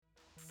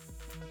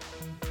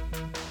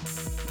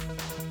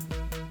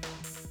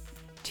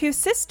Two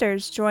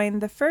sisters join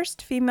the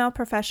first female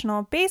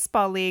professional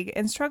baseball league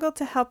and struggle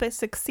to help it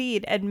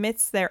succeed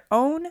amidst their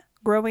own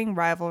growing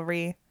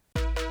rivalry.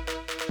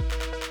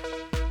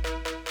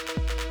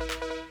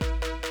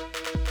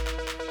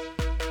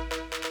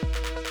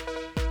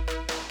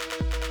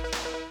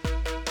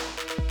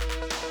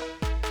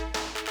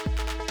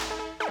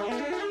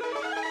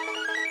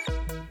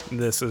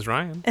 This is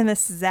Ryan. And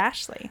this is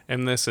Ashley.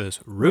 And this is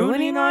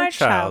Ruining Our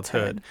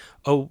Childhood,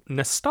 a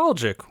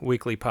nostalgic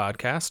weekly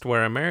podcast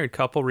where a married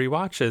couple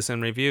rewatches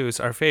and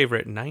reviews our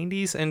favorite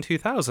 90s and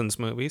 2000s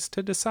movies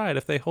to decide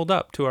if they hold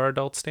up to our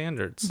adult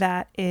standards.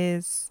 That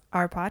is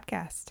our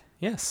podcast,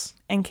 Yes.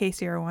 in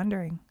case you're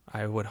wondering.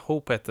 I would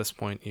hope at this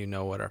point you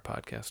know what our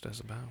podcast is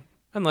about.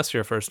 Unless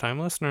you're a first-time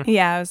listener.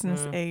 Yeah, I was going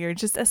to say, you're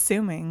just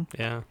assuming.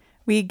 Yeah.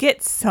 We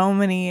get so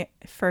many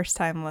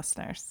first-time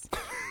listeners.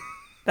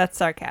 That's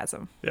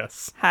sarcasm.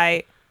 Yes.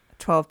 Hi,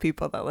 12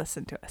 people that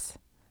listen to us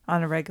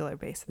on a regular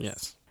basis.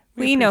 Yes.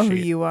 We know who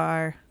you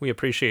are. We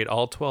appreciate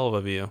all 12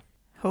 of you.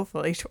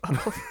 Hopefully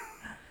 12.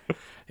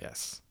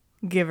 Yes.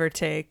 Give or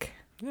take.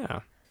 Yeah.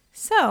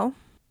 So,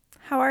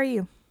 how are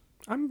you?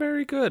 I'm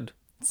very good.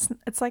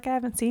 It's like I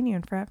haven't seen you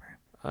in forever.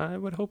 I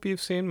would hope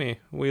you've seen me.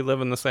 We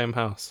live in the same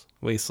house.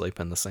 We sleep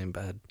in the same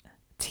bed.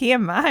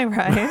 TMI,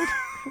 Ryan.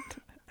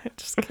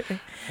 Just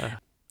kidding.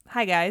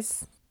 Hi,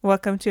 guys.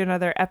 Welcome to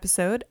another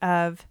episode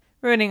of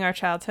Ruining Our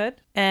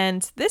Childhood.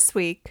 And this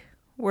week,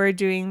 we're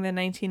doing the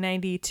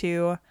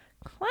 1992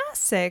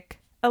 classic,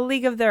 A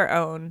League of Their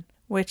Own,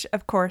 which,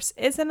 of course,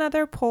 is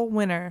another poll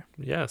winner.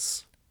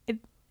 Yes.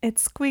 It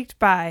squeaked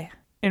by,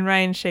 and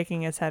Ryan's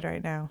shaking his head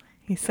right now.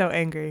 He's so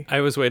angry. I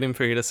was waiting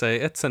for you to say,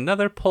 it's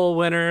another poll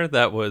winner.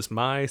 That was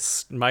my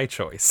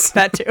choice.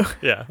 That too.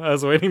 Yeah, I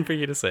was waiting for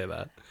you to say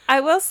that.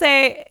 I will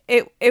say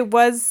it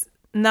was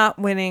not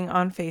winning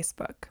on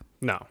Facebook.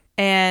 No.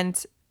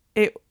 And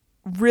it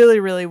really,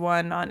 really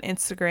won on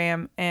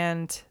Instagram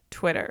and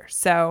Twitter.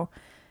 So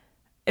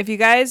if you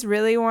guys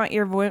really want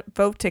your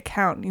vote to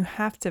count, you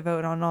have to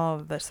vote on all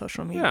of the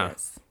social medias.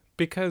 Yeah,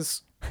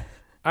 because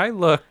I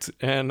looked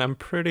and I'm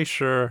pretty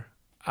sure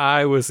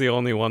I was the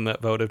only one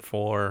that voted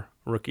for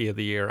Rookie of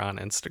the Year on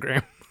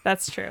Instagram.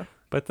 That's true.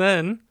 But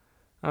then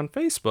on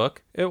Facebook,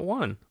 it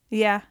won.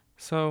 Yeah,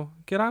 So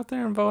get out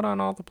there and vote on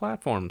all the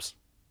platforms.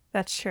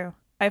 that's true.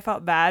 I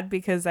felt bad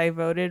because I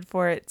voted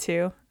for it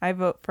too. I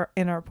vote for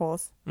in our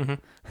polls. Mm-hmm.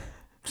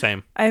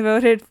 Same. I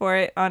voted for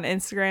it on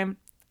Instagram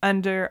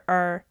under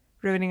our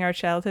Ruining Our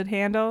Childhood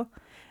handle.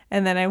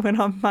 And then I went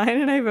on mine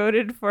and I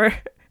voted for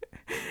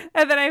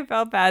and then I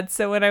felt bad.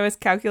 So when I was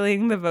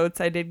calculating the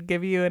votes, I did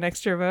give you an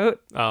extra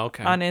vote Oh,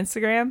 okay. on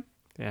Instagram.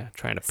 Yeah,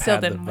 trying to Still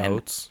pad the didn't win.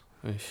 votes.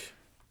 Eesh.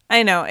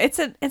 I know. It's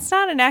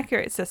not an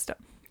accurate system.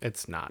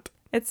 It's not.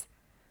 It's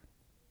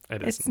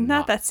It is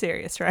not that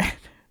serious, right?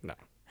 No.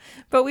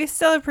 But we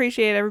still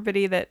appreciate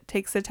everybody that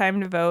takes the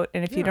time to vote.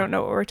 And if you don't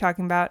know what we're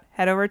talking about,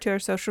 head over to our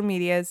social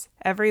medias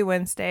every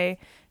Wednesday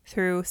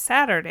through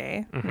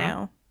Saturday.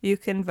 Now you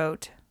can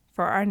vote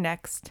for our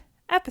next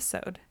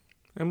episode.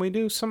 And we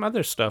do some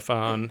other stuff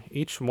on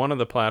each one of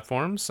the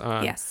platforms.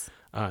 Yes.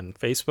 On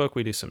Facebook,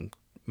 we do some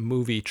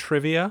movie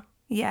trivia,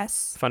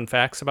 Yes. fun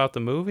facts about the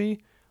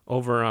movie.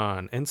 Over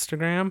on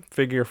Instagram,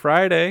 Figure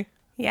Friday.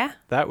 Yeah.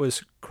 That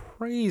was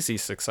crazy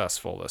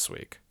successful this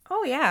week.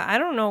 Oh, yeah. I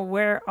don't know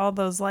where all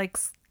those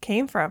likes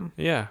came from.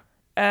 Yeah.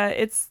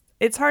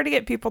 It's hard to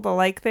get people to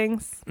like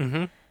things.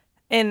 Mm-hmm.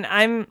 And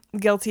I'm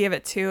guilty of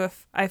it too.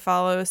 If I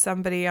follow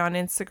somebody on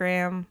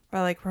Instagram or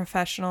like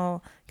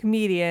professional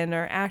comedian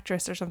or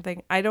actress or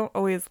something, I don't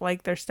always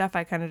like their stuff.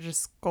 I kind of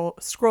just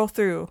scroll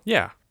through.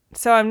 Yeah.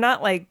 So I'm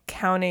not like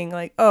counting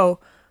like, oh,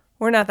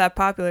 we're not that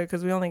popular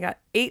because we only got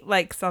 8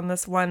 likes on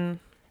this one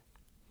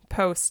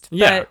post.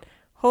 Yeah. But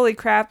holy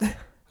crap.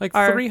 Like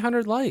Our-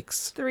 300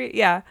 likes.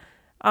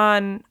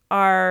 On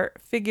our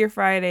Figure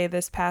Friday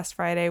this past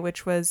Friday,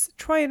 which was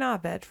Troy and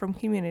Abed from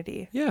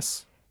Community.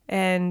 Yes.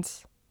 And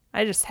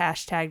I just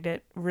hashtagged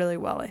it really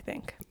well, I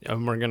think.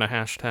 And we're going to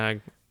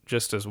hashtag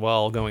just as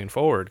well going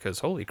forward because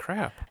holy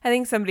crap. I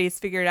think somebody's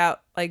figured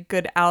out like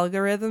good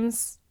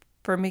algorithms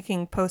for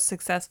making posts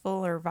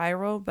successful or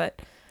viral,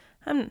 but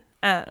I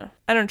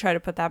don't try to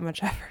put that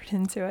much effort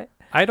into it.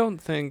 I don't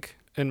think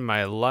in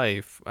my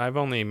life, I've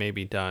only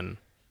maybe done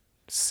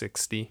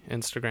 60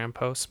 Instagram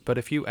posts, but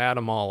if you add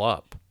them all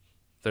up,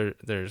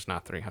 there's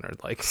not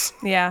 300 likes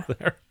Yeah.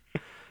 there.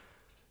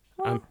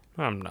 Well,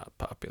 I'm not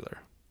popular.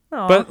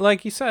 aw. But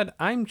like you said,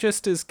 I'm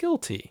just as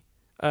guilty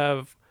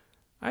of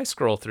I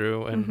scroll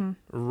through and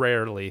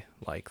rarely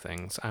like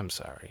things. I'm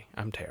sorry.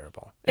 I'm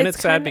terrible. And It's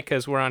it's sad kinda-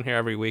 because we're on here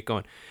every week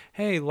going,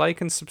 hey,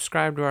 like and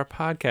subscribe to our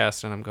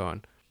podcast. And I'm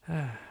going,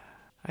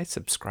 I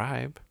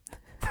subscribe.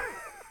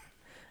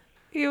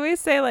 You always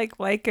say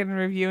like and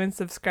review and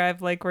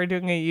subscribe like we're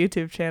doing a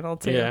YouTube channel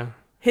too. Yeah.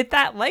 Hit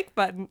that like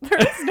button. There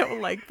is no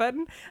like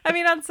button. I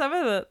mean, on some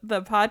of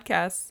the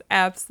podcast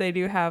apps, they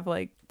do have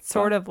like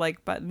sort of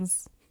like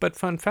buttons. But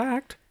fun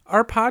fact,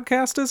 our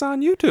podcast is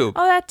on YouTube.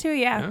 Oh, that too,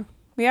 yeah. Yeah.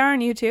 We are on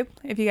YouTube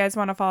if you guys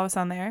want to follow us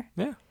on there.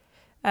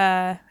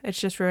 Yeah. It's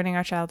just Ruining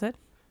Our Childhood.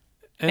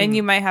 And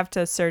you might have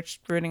to search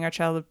Ruining Our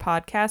Childhood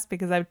podcast,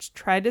 because I've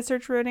tried to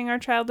search Ruining Our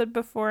Childhood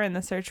before in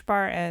the search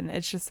bar, and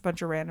it's just a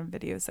bunch of random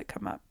videos that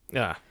come up.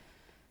 Yeah.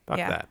 Fuck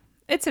that.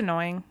 It's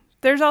annoying.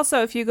 There's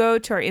also, if you go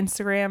to our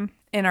Instagram,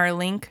 in our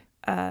link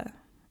on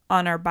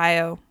our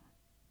bio,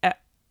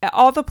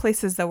 all the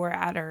places that we're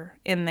at are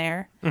in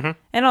there. Mm-hmm.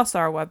 And also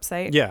our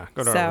website. Yeah,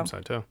 go to our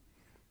website too.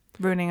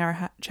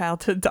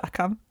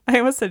 RuiningOurChildhood.com. I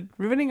almost said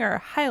Ruining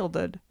Our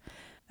Childhood.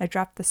 I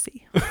dropped the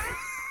C.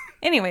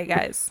 Anyway,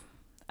 guys.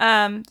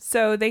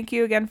 So thank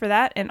you again for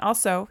that. And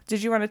also,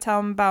 did you want to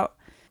tell them about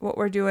what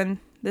we're doing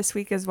this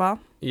week as well?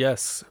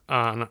 Yes.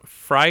 On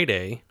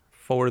Friday,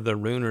 for the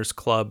Ruiners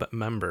Club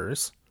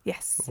members,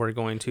 yes, we're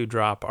going to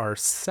drop our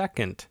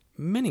second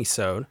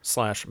mini-sode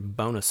 /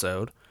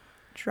 bonus-ode.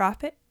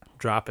 Drop it.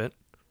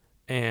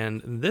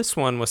 And this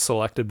one was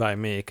selected by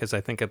me because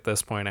I think at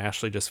this point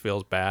Ashley just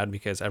feels bad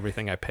because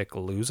everything I pick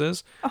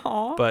loses.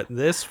 Aww. But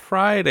this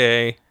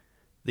Friday,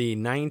 the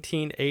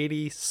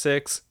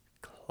 1986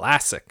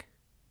 classic,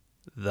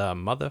 The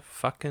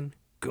Motherfucking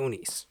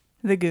Goonies.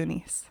 The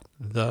Goonies.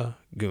 The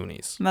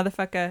Goonies.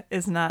 Motherfucker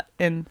is not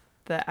in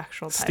the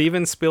actual title.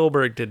 Steven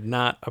Spielberg did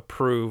not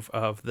approve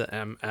of the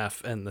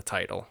MF in the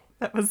title.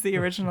 That was the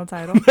original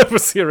title. That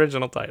was the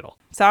original title.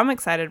 So I'm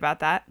excited about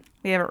that.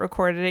 We haven't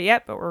recorded it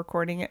yet, but we're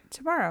recording it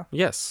tomorrow.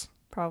 Yes.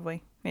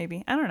 Probably.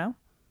 Maybe. I don't know.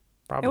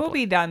 Probably. It will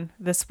be done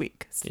this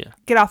week. So yeah.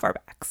 Get off our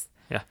backs.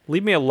 Yeah.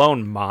 Leave me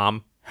alone,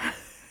 Mom.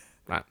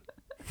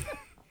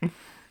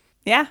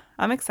 Yeah,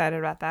 I'm excited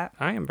about that.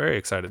 I am very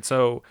excited.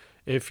 So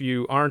if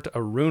you aren't a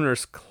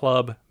Ruiners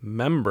Club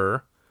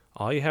member,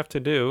 all you have to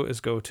do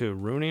is go to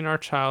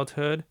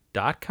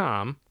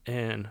ruiningourchildhood.com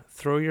and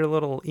throw your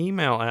little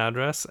email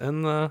address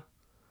in the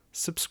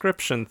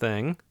subscription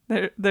thing.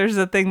 There's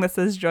a thing that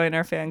says join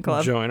our fan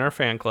club. Join our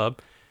fan club,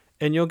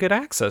 and you'll get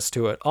access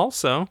to it.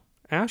 Also,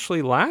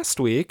 Ashley last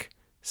week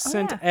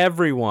sent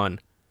everyone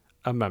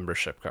a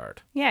membership card.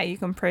 Yeah, you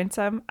can print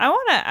them. I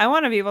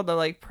want to be able to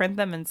like print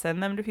them and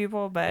send them to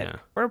people,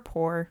 but we're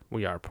poor.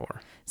 We are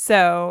poor.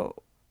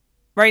 So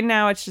right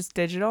now it's just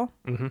digital,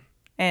 mm-hmm.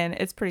 and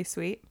it's pretty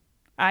sweet,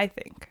 I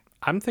think.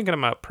 I'm thinking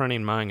about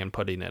printing mine and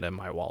putting it in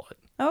my wallet.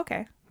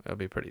 Okay. That'll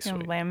be pretty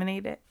sweet.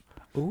 Laminate it.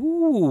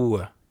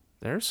 Ooh,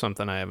 there's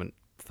something I haven't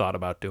thought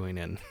about doing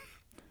in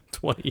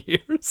 20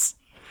 years.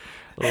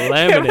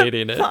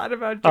 Laminating it.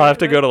 I'll have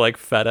to go to like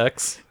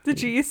FedEx.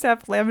 Did you used to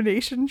have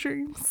lamination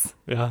dreams?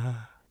 Yeah.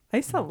 I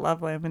used to love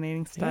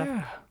laminating stuff.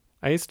 Yeah.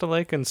 I used to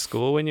like in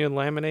school when you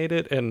laminate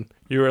it and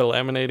you were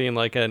laminating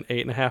like an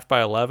 8.5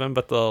 by 11,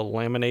 but the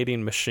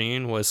laminating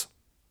machine was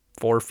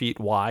 4 feet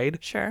wide.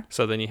 Sure.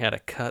 So then you had to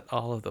cut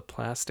all of the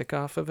plastic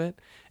off of it,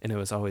 and it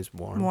was always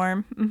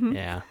warm. Mm-hmm.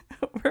 Yeah.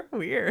 We're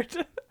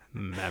weird.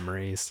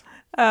 Memories.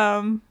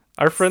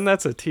 Our friend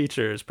that's a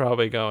teacher is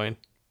probably going,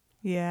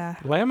 yeah,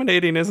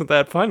 laminating isn't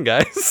that fun,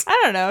 guys. I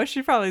don't know.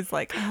 She probably's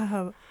like,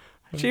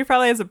 she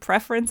probably has a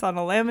preference on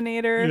a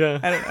laminator. Yeah.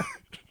 I don't know.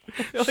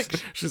 I feel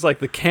like she's like,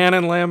 the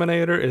Canon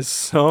laminator is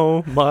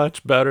so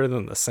much better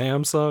than the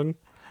Samsung.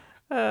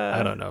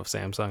 I don't know if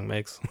Samsung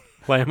makes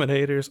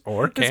laminators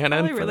or Canon. It's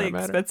probably really for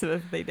that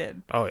expensive if they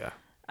did. Oh yeah,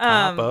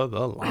 top of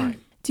the line.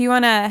 Do you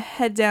want to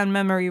head down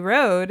memory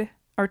road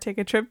or take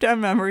a trip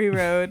down memory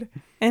road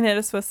and hit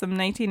us with some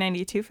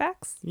 1992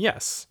 facts?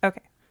 Yes.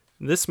 Okay.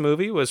 This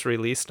movie was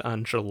released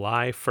on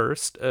July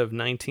 1st of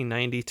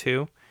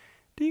 1992.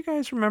 Do you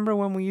guys remember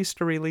when we used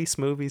to release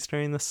movies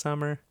during the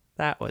summer?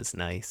 That was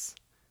nice.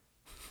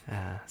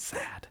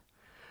 Sad.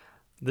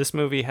 This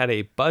movie had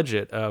a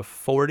budget of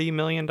 $40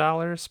 million,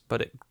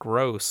 but it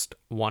grossed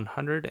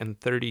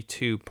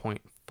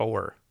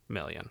 $132.4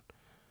 million.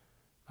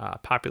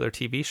 Popular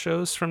TV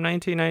shows from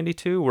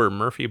 1992 were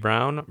Murphy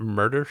Brown,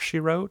 Murder, She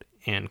Wrote,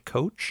 and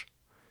Coach.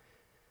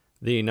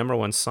 The number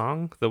one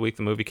song the week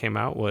the movie came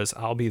out was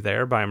I'll Be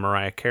There by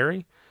Mariah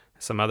Carey.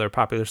 Some other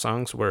popular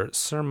songs were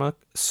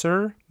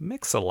Sir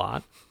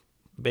Mix-a-Lot,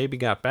 Baby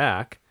Got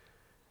Back,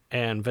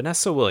 and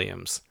Vanessa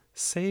Williams,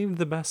 Save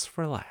the Best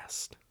for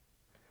Last.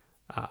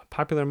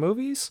 Popular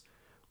movies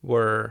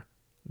were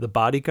The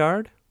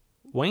Bodyguard,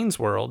 Wayne's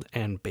World,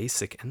 and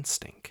Basic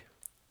Instinct.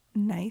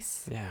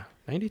 Nice. Yeah,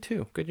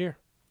 92. Good year.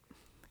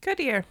 Good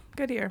year.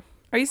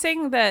 Are you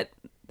saying that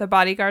the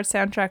Bodyguard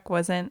soundtrack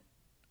wasn't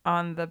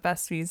on the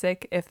best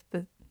music if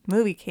the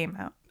movie came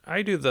out?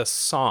 I do the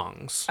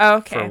songs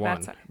for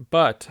one.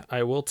 But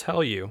I will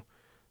tell you,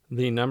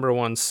 the number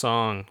one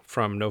song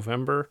from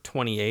November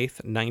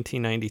 28th,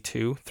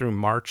 1992 through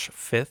March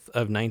 5th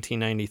of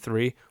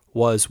 1993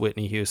 was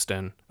Whitney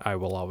Houston, I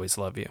Will Always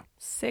Love You.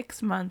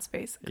 6 months,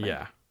 basically.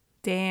 Yeah.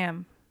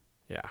 Damn.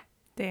 Yeah.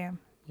 Damn.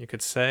 You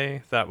could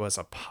say that was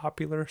a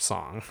popular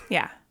song.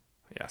 Yeah.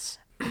 Yes.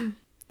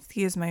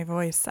 Excuse my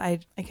voice. I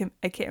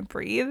can't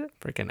breathe.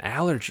 Freaking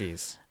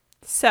allergies.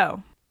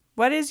 So,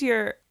 what is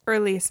your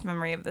earliest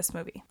memory of this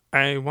movie?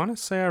 I want to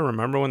say I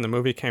remember when the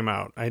movie came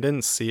out. I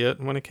didn't see it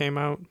when it came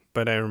out,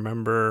 but I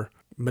remember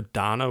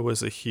Madonna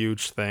was a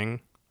huge thing,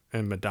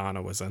 and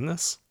Madonna was in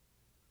this.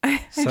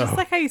 I just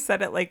like how you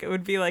said it like it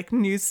would be like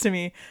news to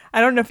me.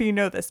 I don't know if you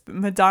know this, but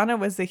Madonna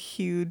was a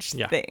huge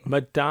thing.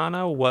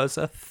 Madonna was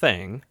a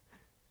thing,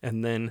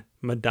 and then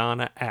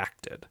Madonna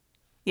acted.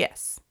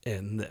 Yes.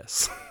 In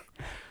this.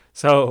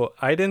 So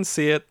I didn't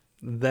see it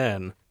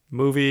then.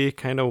 Movie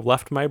kind of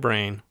left my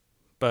brain.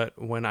 But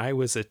when I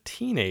was a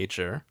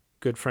teenager,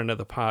 good friend of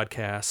the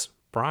podcast,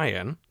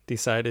 Brian,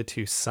 decided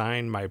to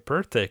sign my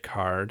birthday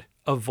card,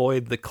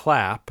 Avoid the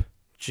Clap,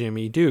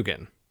 Jimmy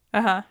Dugan.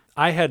 Uh-huh.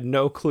 I had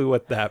no clue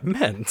what that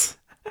meant.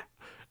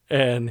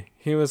 And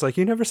he was like,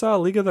 you never saw A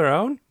League of Their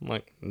Own? I'm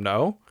like,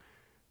 no.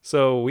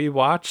 So we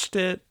watched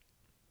it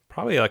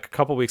probably like a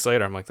couple weeks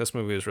later. I'm like, this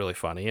movie was really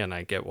funny, and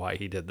I get why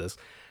he did this.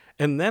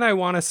 And then I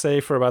want to say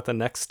for about the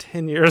next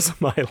 10 years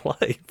of my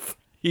life,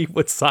 he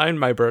would sign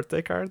my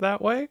birthday card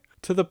that way,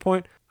 to the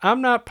point, I'm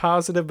not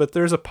positive, but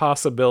there's a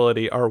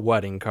possibility our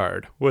wedding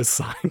card was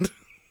signed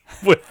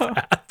with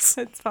that.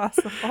 It's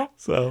possible.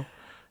 So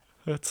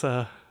that's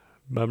a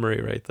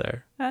memory right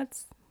there.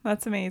 That's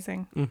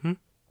amazing. Mm-hmm.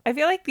 I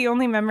feel like the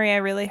only memory I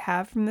really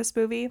have from this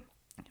movie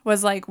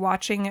was like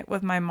watching it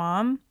with my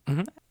mom.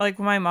 Mm-hmm. Like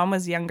when my mom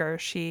was younger,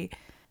 she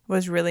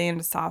was really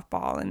into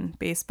softball and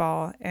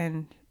baseball,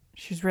 and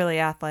she's really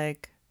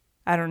athletic.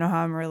 I don't know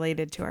how I'm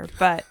related to her,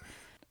 but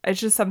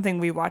it's just something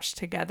we watched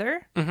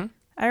together. Mm-hmm.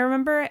 I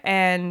remember,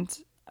 and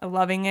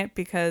loving it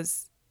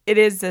because it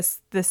is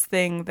this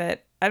thing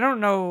that I don't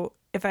know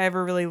if I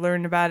ever really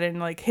learned about it in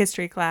like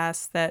history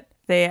class, that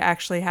they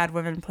actually had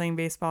women playing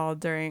baseball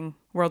during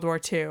World War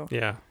II.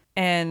 Yeah.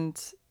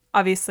 And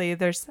obviously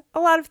there's a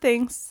lot of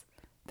things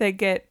that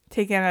get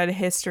taken out of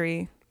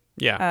history.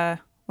 Yeah.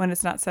 When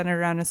it's not centered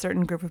around a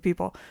certain group of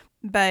people.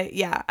 But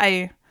yeah,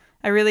 I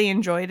really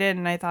enjoyed it,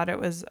 and I thought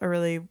it was a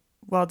really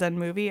well done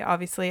movie.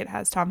 Obviously it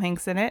has Tom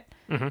Hanks in it.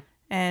 Mm-hmm.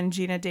 And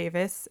Gina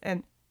Davis,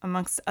 and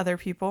amongst other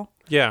people.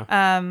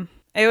 Yeah.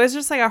 It was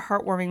just like a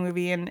heartwarming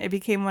movie, and it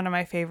became one of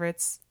my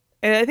favorites.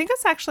 And I think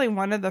it's actually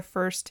one of the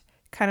first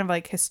kind of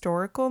like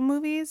historical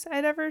movies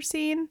I'd ever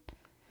seen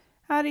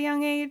at a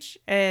young age.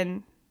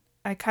 And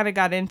I kind of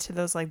got into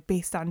those like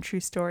based on true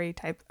story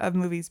type of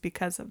movies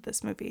because of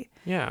this movie.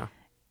 Yeah.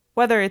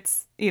 Whether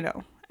it's,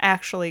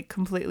 actually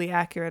completely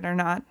accurate or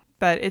not,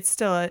 but it's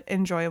still an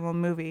enjoyable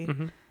movie.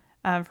 Mm-hmm.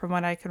 From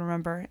what I can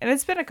remember. And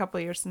it's been a couple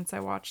of years since I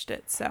watched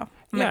it, so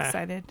I'm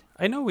excited.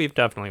 I know we've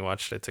definitely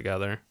watched it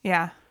together.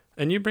 Yeah.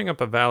 And you bring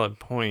up a valid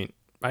point.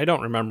 I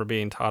don't remember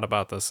being taught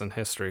about this in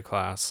history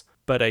class,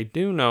 but I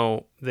do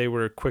know they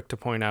were quick to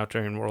point out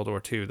during World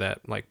War II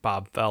that like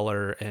Bob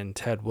Feller and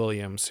Ted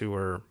Williams, who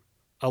were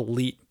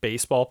elite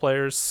baseball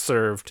players,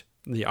 served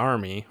the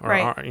army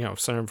or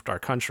served our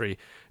country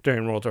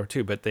during World War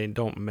II, but they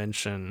don't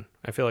mention,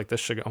 I feel like this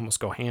should almost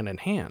go hand in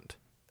hand.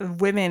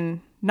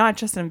 Women, not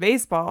just in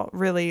baseball,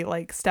 really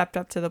like stepped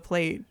up to the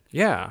plate.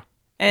 Yeah.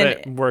 And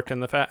they worked in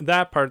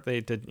that part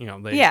they did,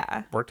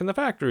 they worked in the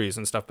factories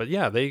and stuff, but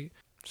yeah, they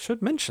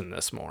should mention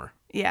this more.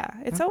 Yeah.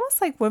 It's almost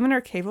like women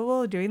are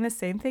capable of doing the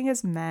same thing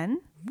as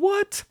men.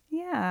 What?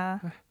 Yeah.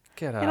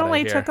 Get out of here. It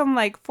only took them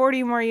like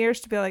 40 more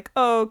years to be like,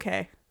 oh,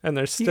 okay. And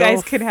they're still, you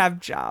guys can have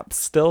jobs.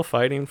 Still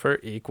fighting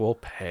for equal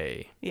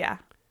pay. Yeah.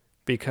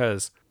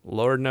 Because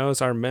Lord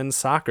knows our men's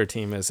soccer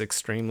team is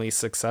extremely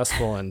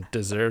successful and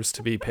deserves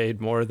to be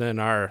paid more than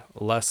our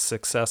less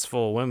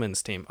successful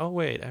women's team. Oh,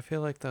 wait, I feel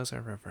like those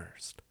are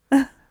reversed.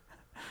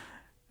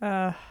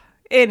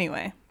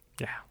 Anyway.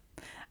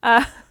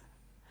 Yeah.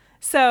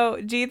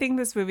 So do you think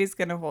this movie's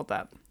going to hold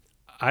up?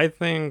 I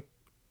think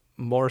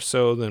more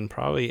so than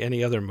probably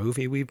any other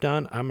movie we've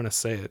done. I'm going to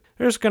say it.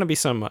 There's going to be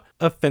some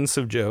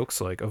offensive jokes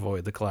like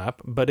Avoid the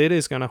Clap, but it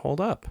is going to hold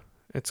up.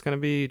 It's going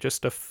to be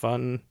just a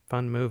fun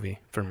movie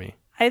for me.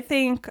 I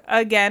think,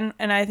 again,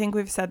 and I think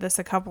we've said this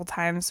a couple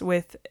times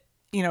with,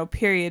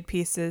 period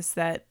pieces,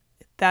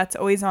 that's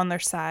always on their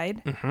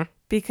side. Mm-hmm.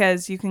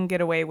 Because you can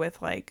get away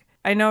with, like,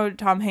 I know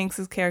Tom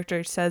Hanks's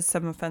character says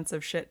some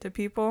offensive shit to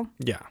people.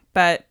 Yeah.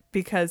 But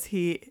because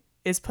he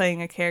is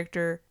playing a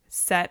character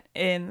set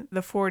in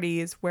the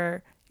 40s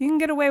where you can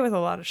get away with a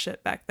lot of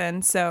shit back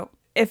then. So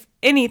if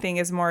anything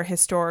is more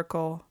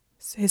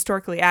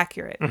historically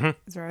accurate,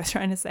 is what I was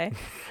trying to say.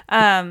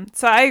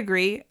 So I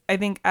agree. I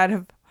think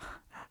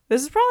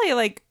this is probably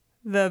like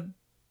the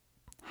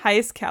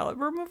highest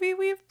caliber movie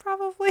we've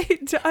probably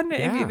done,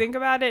 if you think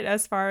about it,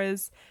 as far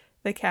as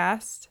the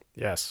cast.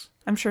 Yes.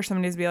 I'm sure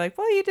somebody's be like,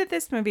 well, you did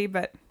this movie,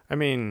 but... I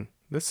mean,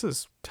 this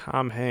is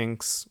Tom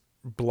Hanks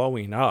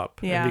blowing up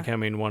and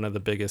becoming one of the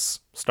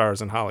biggest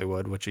stars in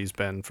Hollywood, which he's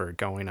been for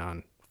going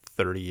on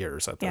 30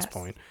 years at this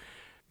point.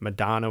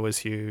 Madonna was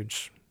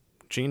huge.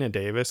 Gina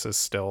Davis is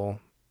still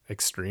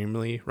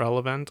extremely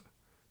relevant.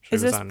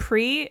 Is this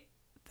pre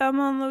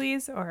Thelma and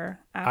Louise or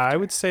after? I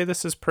would say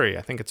this is pre.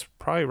 I think it's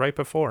probably right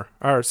before.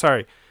 Or,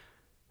 sorry,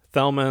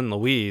 Thelma and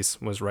Louise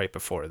was right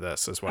before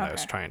this, is what I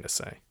was trying to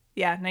say.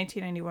 Yeah,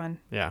 1991.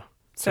 Yeah.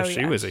 So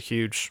she was a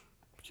huge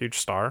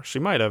star. She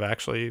might have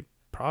actually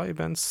probably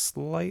been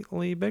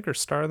slightly bigger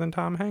star than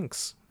Tom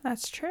Hanks.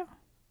 That's true.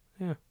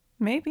 Yeah.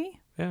 Maybe.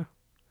 Yeah.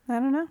 I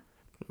don't know.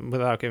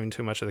 Without giving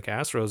too much of the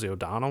cast, Rosie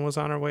O'Donnell was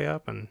on her way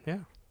up, and yeah.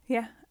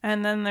 Yeah.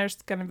 And then there's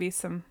going to be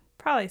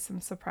probably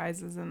some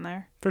surprises in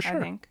there. For sure. I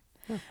think.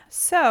 Yeah.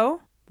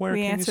 So, where we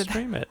can you answered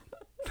stream it?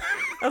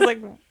 I was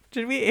like,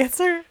 did we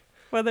answer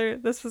whether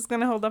this was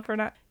going to hold up or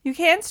not? You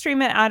can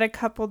stream it at a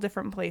couple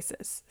different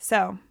places.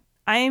 So,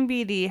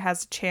 IMBD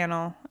has a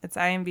channel. It's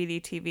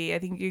IMBD TV. I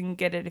think you can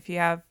get it if you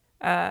have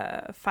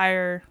a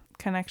Fire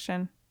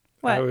connection.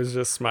 What? I was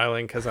just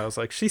smiling because I was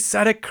like, she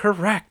said it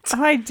correct.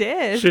 Oh, I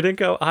did. She didn't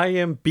go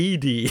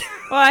IMBD.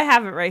 Well, I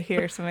have it right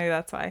here, so maybe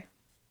that's why.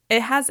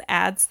 It has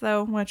ads,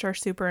 though, which are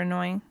super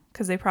annoying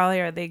because they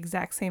probably are the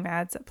exact same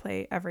ads that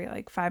play every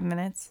 5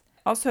 minutes.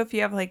 Also, if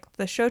you have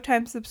the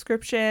Showtime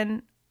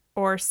subscription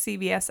or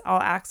CBS All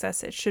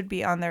Access, it should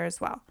be on there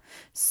as well.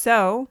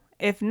 So,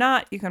 if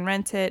not, you can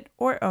rent it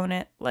or own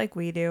it like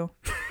we do.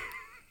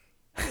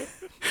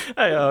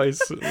 I always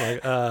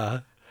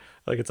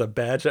like it's a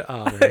badge of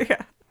honor.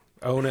 Yeah.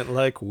 Own it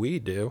like we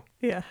do.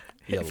 Yeah.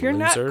 You if you're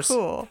losers. not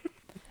cool.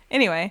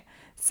 Anyway,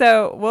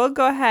 so we'll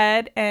go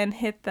ahead and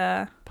hit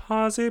the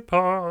pause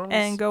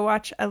and go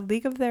watch A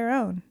League of Their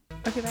Own.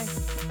 Okay, bye.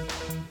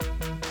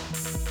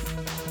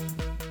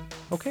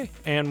 Okay,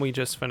 and we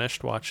just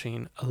finished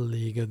watching A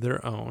League of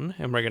Their Own,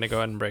 and we're going to go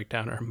ahead and break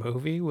down our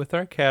movie with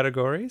our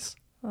categories.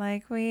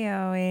 Like we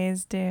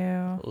always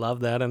do. Love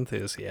that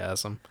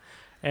enthusiasm.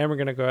 And we're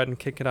going to go ahead and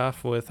kick it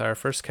off with our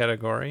first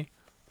category,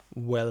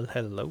 Well,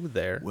 Hello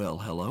There. Well,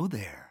 hello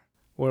there.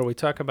 Where we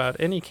talk about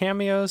any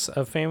cameos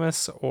of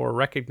famous or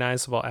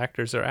recognizable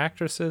actors or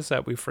actresses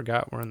that we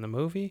forgot were in the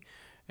movie.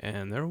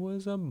 And there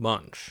was a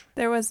bunch.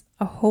 There was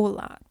a whole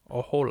lot.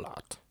 A whole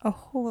lot. A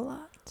whole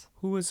lot.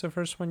 Who was the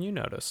first one you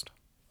noticed?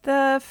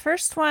 The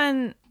first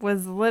one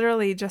was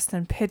literally just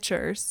in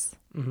pictures.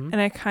 Mm-hmm.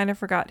 And I kind of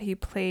forgot he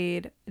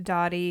played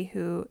Dottie,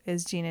 who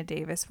is Gina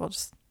Davis. We'll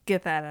just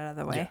get that out of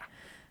the way.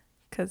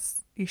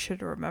 Because you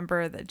should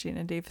remember that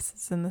Gina Davis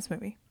is in this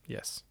movie.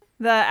 Yes.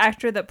 The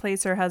actor that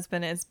plays her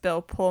husband is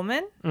Bill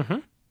Pullman. Mm-hmm.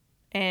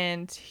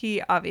 And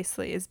he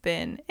obviously has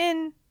been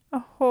in a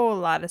whole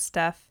lot of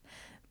stuff.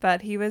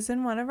 But he was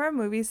in one of our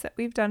movies that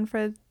we've done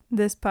for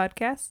this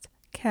podcast,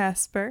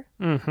 Casper.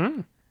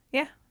 Mm-hmm.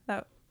 Yeah,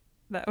 that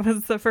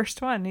was the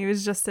first one. He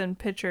was just in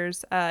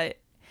pictures. At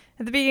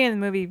the beginning of the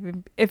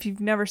movie, if you've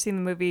never seen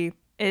the movie,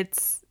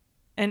 it's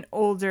an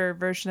older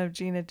version of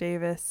Gina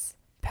Davis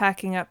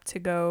packing up to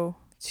go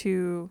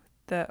to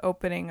the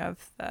opening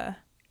of the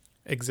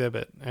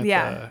exhibit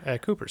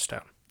at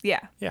Cooperstown.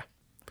 Yeah. Yeah.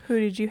 Who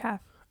did you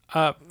have?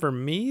 For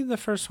me, the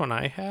first one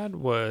I had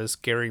was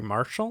Gary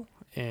Marshall,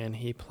 and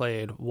he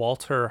played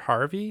Walter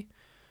Harvey,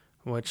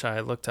 which I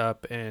looked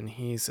up, and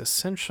he's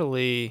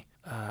essentially,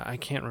 I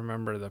can't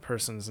remember the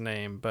person's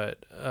name, but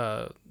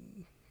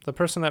the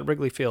person that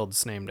Wrigley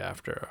Field's named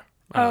after.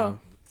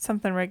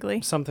 Something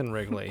Wrigley. Something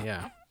Wrigley,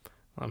 yeah.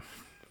 I'm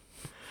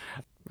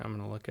going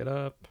to look it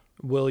up.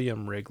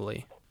 William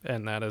Wrigley,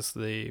 and that is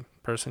the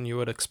person you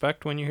would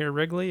expect when you hear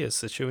Wrigley,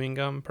 is the chewing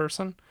gum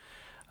person.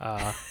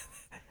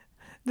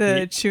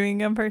 Chewing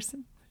gum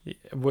person?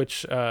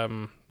 Which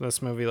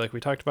this movie, like we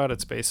talked about,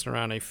 it's based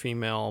around a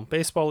female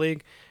baseball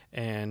league,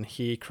 and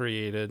he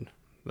created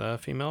the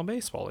female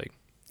baseball league.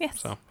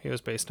 Yes. So he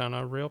was based on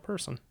a real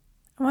person.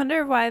 I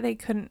wonder why they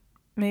couldn't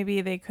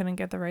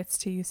get the rights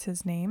to use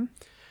his name.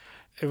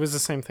 It was the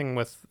same thing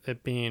with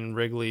it being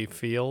Wrigley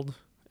Field,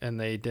 and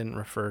they didn't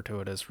refer to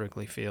it as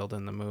Wrigley Field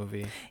in the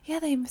movie. Yeah,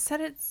 they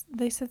said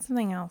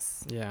something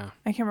else. Yeah.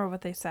 I can't remember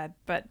what they said,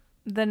 but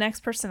the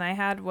next person I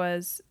had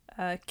was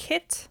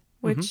Kit,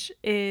 which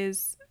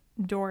is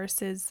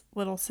Doris's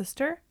little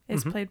sister,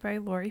 is played by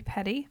Lori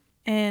Petty.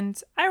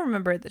 And I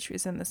remembered that she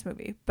was in this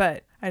movie,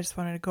 but I just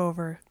wanted to go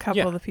over a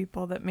couple of the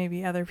people that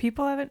maybe other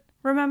people haven't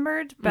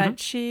remembered. But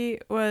she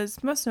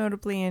was most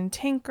notably in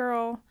Tank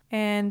Girl,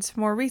 and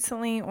more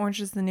recently,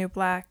 Orange is the New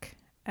Black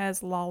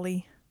as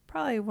Lolly.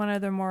 Probably one of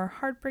their more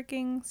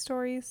heartbreaking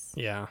stories.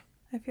 Yeah.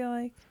 I feel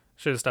like.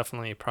 She was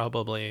definitely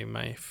probably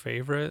my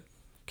favorite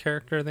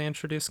character they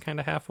introduced kind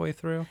of halfway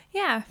through.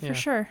 Yeah, for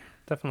sure.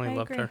 Definitely I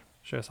loved agree. her.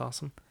 She was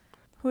awesome.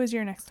 Who is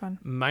your next one?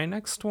 My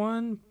next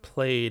one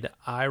played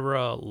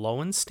Ira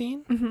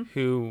Lowenstein,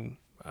 who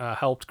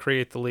helped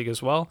create the league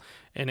as well,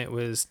 and it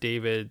was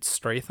David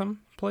Stratham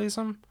plays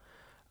him.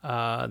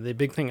 The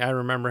big thing I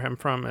remember him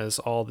from is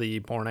all the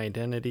Bourne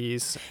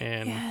Identities,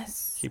 and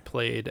he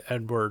played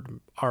Edward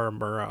R.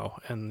 Murrow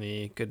in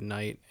the Good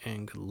Night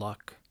and Good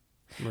Luck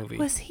movie.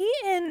 Was he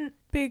in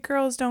Big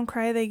Girls Don't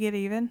Cry, They Get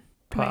Even?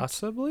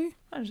 Possibly.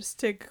 I'll just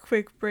take a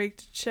quick break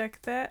to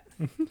check that.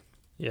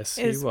 Yes,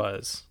 he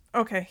was.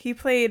 Okay, he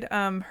played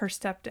her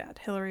stepdad,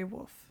 Hillary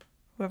Wolf,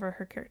 whoever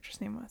her character's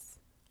name was.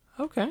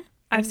 Okay.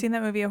 I've seen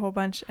that movie a whole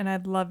bunch, and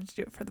I'd love to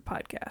do it for the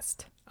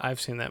podcast.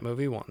 I've seen that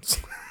movie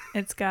once.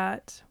 It's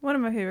got one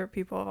of my favorite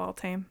people of all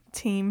time.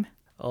 Team.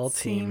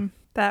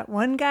 That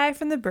one guy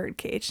from the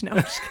Birdcage. No,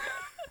 I'm just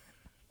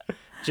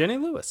kidding. Jenny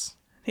Lewis.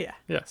 Yeah.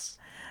 Yes.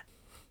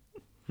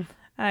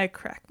 I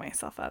crack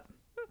myself up.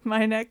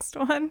 My next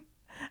one.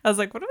 I was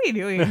like, what are we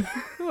doing?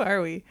 Who are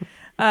we?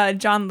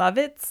 John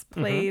Lovitz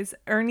plays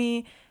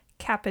Ernie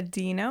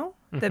Capadino,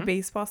 the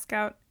baseball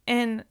scout.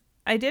 And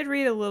I did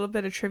read a little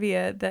bit of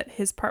trivia that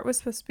his part was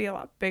supposed to be a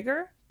lot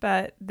bigger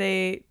but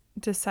they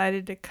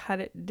decided to cut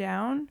it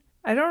down.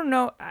 I don't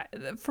know.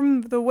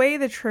 From the way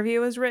the trivia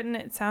was written,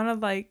 it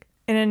sounded like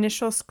an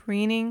initial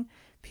screening,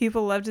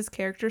 people loved his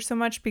character so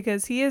much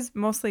because he is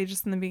mostly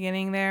just in the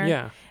beginning there.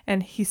 Yeah.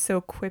 And he's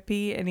so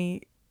quippy and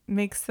he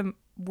makes the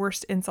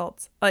worst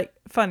insults, like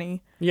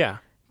funny. Yeah.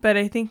 But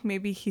I think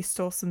maybe he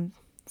stole some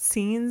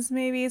scenes,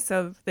 maybe.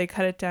 So they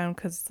cut it down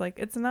because it's like,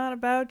 it's not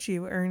about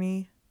you,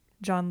 Ernie.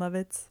 Jon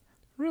Lovitz.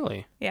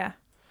 Really? Yeah.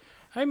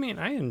 I mean,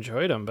 I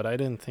enjoyed him, but I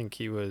didn't think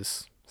he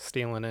was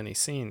stealing any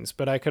scenes.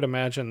 But I could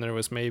imagine there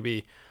was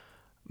maybe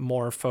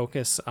more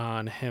focus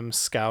on him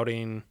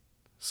scouting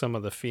some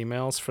of the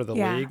females for the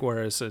league,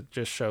 whereas it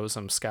just shows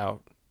him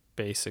scout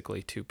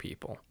basically 2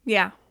 people.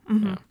 Yeah.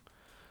 Mm-hmm. Yeah.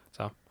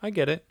 So I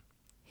get it.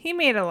 He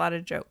made a lot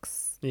of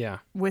jokes. Yeah.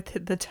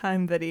 With the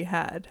time that he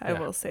had, I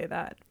will say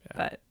that. Yeah.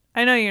 But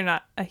I know you're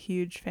not a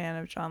huge fan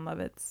of Jon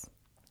Lovitz.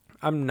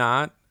 I'm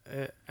not.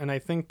 And I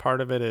think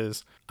part of it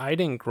is I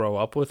didn't grow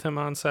up with him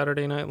on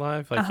Saturday Night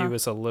Live. Like he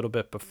was a little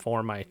bit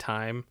before my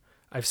time.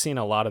 I've seen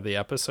a lot of the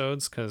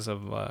episodes because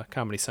of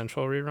Comedy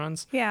Central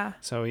reruns. Yeah.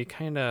 So he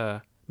kind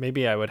of,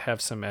 maybe I would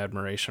have some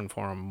admiration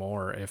for him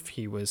more if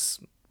he was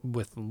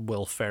with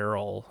Will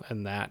Ferrell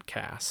and that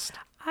cast.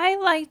 I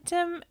liked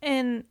him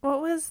in, what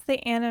was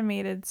the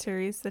animated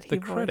series that he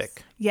voiced? The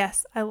Critic.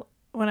 Yes.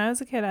 When I was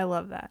a kid, I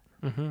loved that.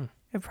 Mm-hmm.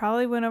 It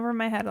probably went over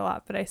my head a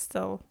lot, but I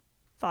still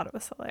thought it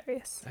was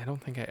hilarious. I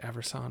don't think I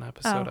ever saw an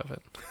episode of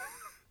it.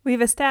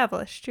 We've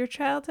established your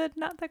childhood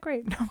not that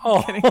great. No,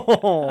 I'm kidding.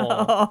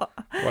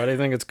 Why do you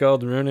think it's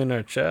called ruining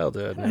our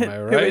childhood? Am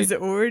I right? It was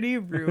already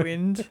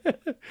ruined.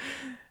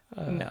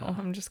 No,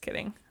 I'm just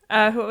kidding.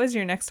 What was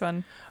your next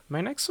one?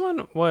 My next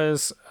one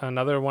was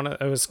another one.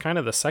 It was kind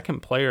of the second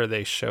player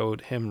they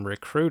showed him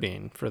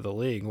recruiting for the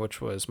league,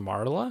 which was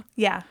Marla.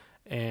 Yeah.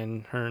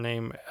 And her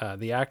name,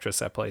 the actress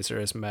that plays her,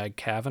 is Meg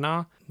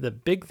Kavanaugh. The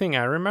big thing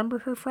I remember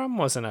her from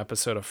was an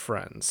episode of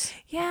Friends.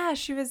 Yeah,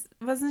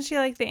 wasn't she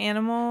like the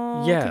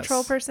animal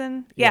control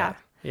person? Yeah.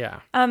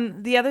 Yeah.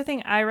 The other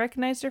thing I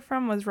recognized her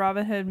from was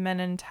Robin Hood Men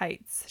in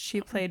Tights.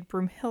 She played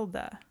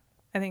Broomhilda,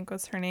 I think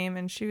was her name,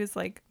 and she was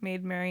like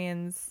Maid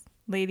Marian's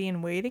lady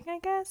in waiting, I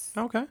guess.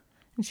 Okay.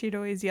 And she'd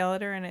always yell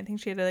at her, and I think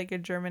she had like a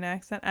German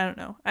accent. I don't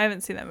know. I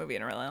haven't seen that movie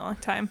in a really long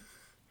time.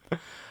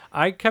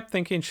 I kept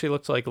thinking she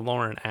looked like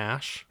Lauren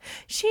Ash.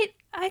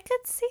 I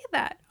could see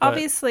that. But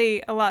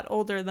obviously, a lot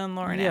older than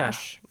Lauren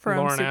Ash from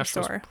Lauren Superstore. Ash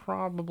was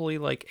probably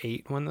like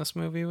 8 when this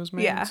movie was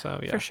made. Yeah, so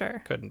yeah, for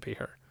sure. Couldn't be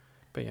her.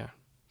 But yeah,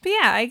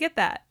 I get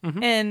that.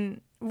 Mm-hmm.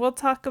 And we'll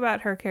talk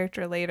about her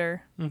character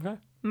later. Okay.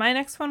 My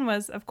next one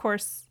was, of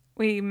course,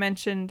 we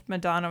mentioned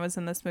Madonna was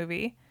in this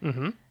movie.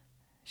 Mm-hmm.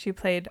 She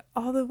played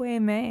All the Way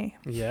May.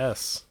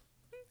 Yes.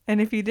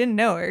 And if you didn't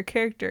know, her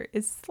character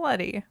is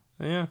slutty.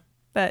 Yeah.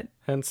 But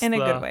hence in a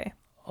good way.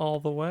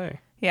 All the way.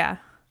 Yeah.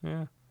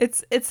 Yeah.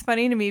 It's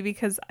funny to me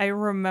because I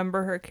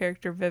remember her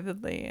character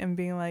vividly and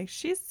being like,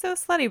 she's so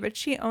slutty, but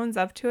she owns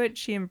up to it.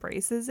 She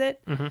embraces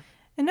it. Mm-hmm.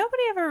 And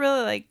nobody ever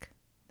really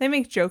they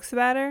make jokes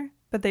about her,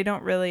 but they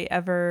don't really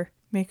ever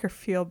make her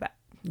feel bad.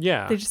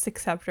 Yeah. They just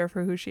accept her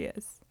for who she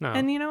is. No.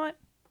 And you know what?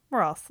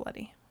 We're all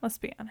slutty. Let's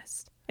be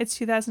honest. It's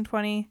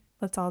 2020.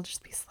 Let's all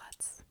just be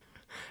sluts.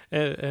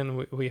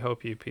 And we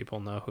hope you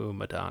people know who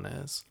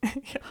Madonna is.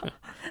 Yeah.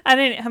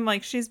 I'm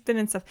like, she's been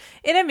in stuff.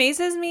 It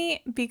amazes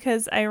me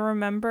because I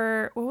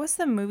remember, what was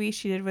the movie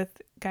she did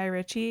with Guy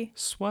Ritchie?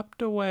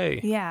 Swept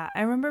Away. Yeah,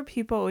 I remember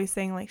people always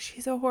saying like,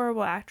 she's a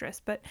horrible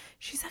actress, but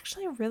she's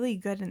actually really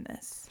good in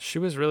this. She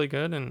was really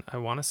good, and I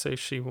want to say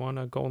she won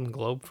a Golden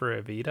Globe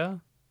for Evita.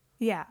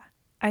 Yeah.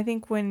 I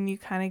think when you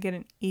kind of get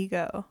an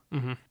ego,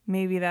 mm-hmm.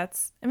 maybe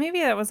that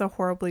was a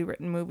horribly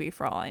written movie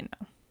for all I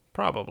know.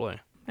 Probably.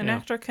 An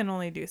actor can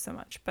only do so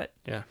much, but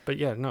yeah,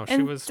 no,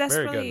 she was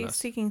very good in this.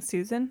 Seeking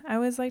Susan, I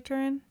always liked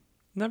her in.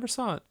 Never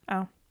saw it.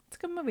 Oh, it's a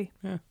good movie.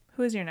 Yeah.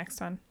 Who is your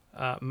next one?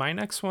 My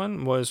next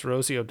one was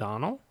Rosie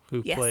O'Donnell,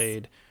 who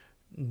played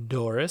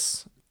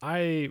Doris.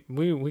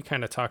 We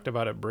kind of talked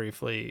about it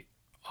briefly.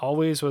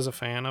 Always was a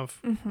fan of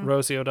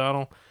Rosie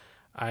O'Donnell.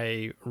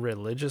 I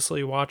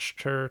religiously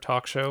watched her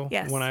talk show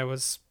when I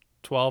was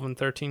 12 and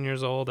 13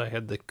 years old. I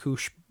had the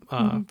Koosh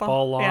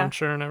ball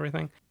launcher and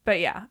everything. But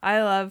yeah,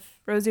 I love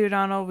Rosie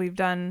O'Donnell. We've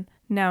done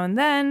Now and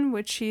Then,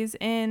 which she's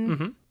in.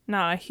 Mm-hmm.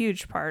 Not a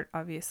huge part,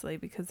 obviously,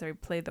 because they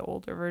played the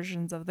older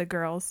versions of the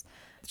girls.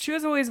 She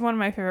was always one of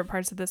my favorite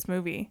parts of this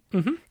movie.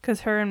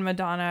 Because her and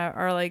Madonna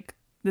are like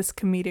this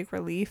comedic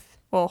relief.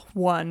 Well,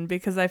 one,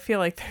 because I feel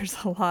like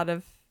there's a lot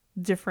of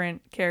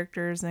different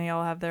characters and they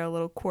all have their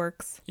little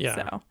quirks. Yeah.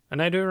 So.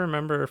 And I do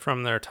remember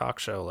from their talk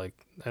show, like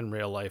in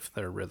real life,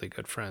 they're really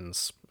good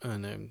friends.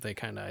 And they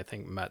kind of, I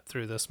think, met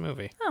through this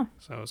movie. Oh.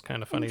 So it was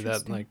kind of funny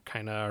that like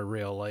kind of are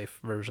real life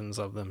versions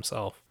of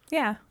themselves.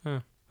 Yeah.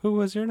 Who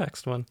was your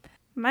next one?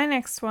 My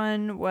next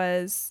one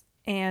was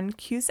Ann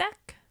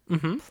Cusack.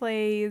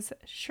 Plays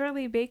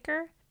Shirley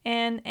Baker.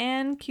 And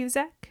Ann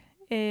Cusack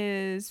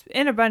is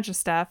in a bunch of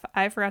stuff.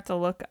 I forgot to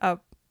look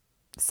up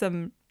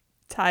some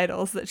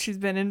titles that she's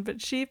been in, but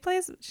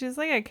she's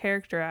like a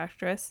character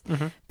actress,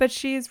 but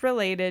she's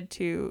related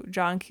to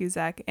John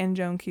Cusack and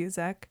Joan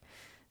Cusack.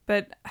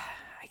 but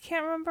I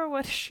can't remember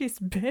what she's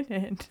been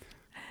in.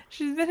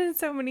 She's been in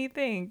so many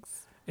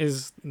things.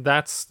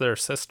 That's their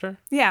sister?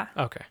 Yeah.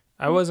 Okay.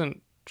 I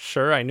wasn't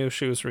sure. I knew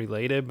she was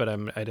related, but I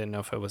didn't know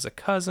if it was a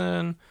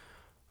cousin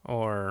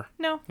or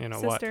No,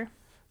 sister. what.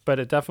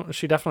 But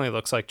she definitely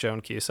looks like Joan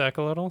Cusack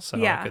a little, so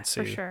I could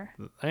see for sure.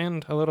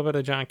 And a little bit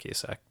of John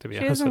Cusack, to be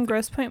honest. She was in with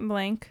Grosse Pointe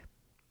Blank.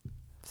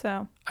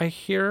 So I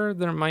hear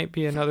there might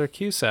be another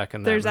Cusack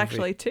in that there's movie.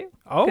 actually two.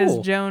 Oh. Because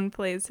Joan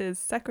plays his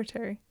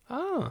secretary.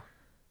 Oh.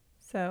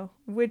 So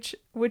which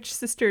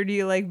sister do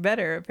you like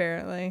better,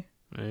 apparently?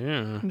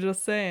 Yeah. I'm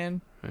just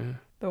saying. Yeah.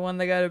 The one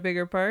that got a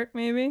bigger part,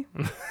 maybe?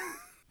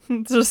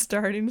 Just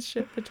starting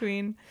shit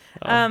between.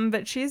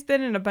 But she's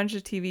been in a bunch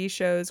of TV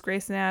shows.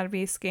 Grey's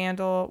Anatomy,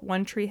 Scandal,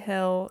 One Tree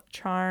Hill,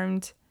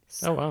 Charmed.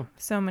 Oh, wow.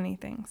 So many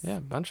things. Yeah,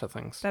 a bunch of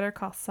things. Better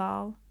Call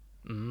Saul.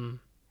 Mm.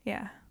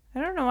 Yeah.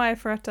 I don't know why I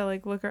forgot to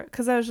look her,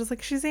 because I was just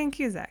like, she's Ann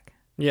Cusack.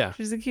 Yeah.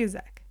 She's a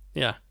Cusack.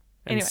 Yeah.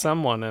 And Anyway.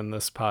 someone in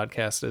this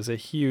podcast is a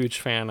huge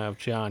fan of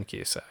John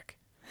Cusack.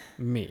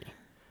 Me.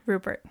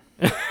 Rupert.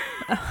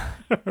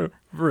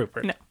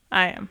 Rupert. No,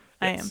 I am.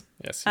 I am.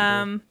 Yes, you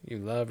do. You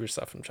love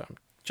yourself from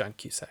John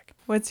Cusack.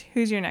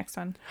 Who's your next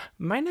one?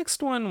 My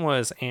next one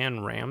was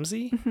Anne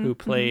Ramsey, who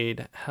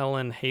played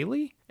Helen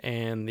Haley.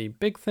 And the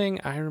big thing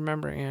I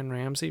remember Anne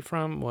Ramsey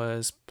from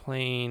was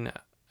playing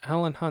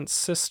Helen Hunt's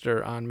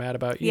sister on Mad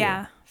About You.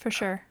 Yeah, for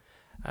sure.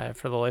 I,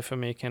 for the life of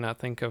me, cannot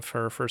think of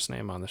her first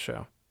name on the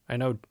show. I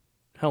know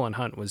Helen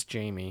Hunt was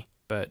Jamie,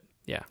 but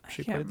yeah,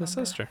 she played the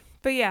sister.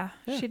 But yeah,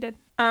 she did.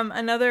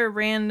 Another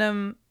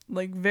random,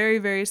 very,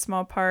 very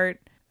small part.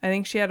 I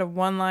think she had a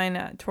one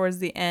line towards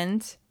the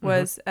end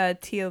was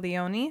Tia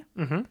Leone.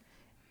 Mm-hmm.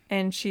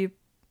 And she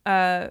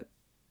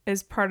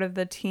is part of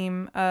the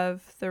team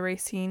of the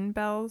Racine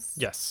Bells.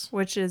 Yes.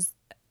 Which is,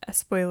 a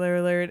spoiler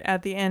alert,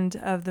 at the end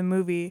of the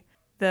movie,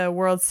 the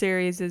World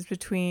Series is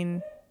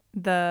between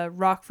the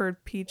Rockford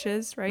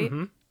Peaches, right?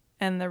 Mm-hmm.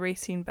 And the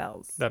Racine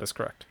Bells. That is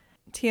correct.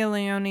 Tia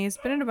Leone's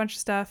been in a bunch of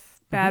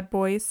stuff. Bad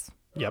Boys.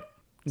 Yep.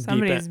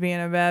 Somebody's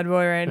being a bad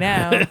boy right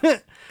now.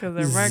 Because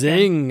they're working.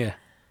 Zing!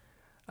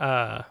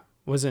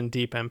 Was in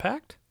Deep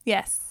Impact.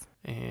 Yes.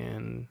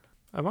 And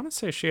I want to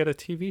say she had a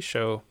TV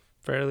show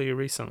fairly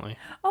recently.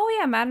 Oh,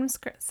 yeah. Madam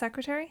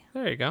Secretary.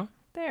 There you go.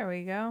 There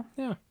we go.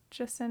 Yeah.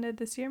 Just ended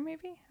this year,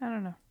 maybe? I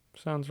don't know.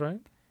 Sounds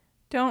right.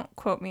 Don't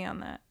quote me on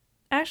that.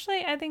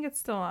 Actually, I think it's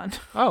still on.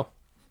 Oh.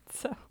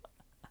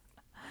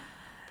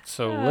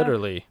 So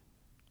literally,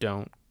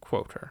 don't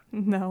quote her.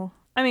 No.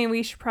 I mean,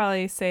 we should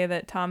probably say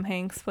that Tom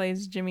Hanks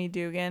plays Jimmy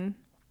Dugan,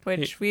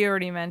 which we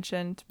already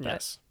mentioned. But...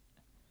 Yes.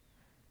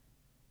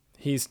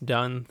 He's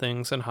done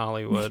things in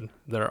Hollywood.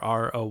 There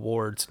are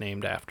awards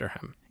named after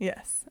him.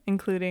 Yes,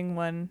 including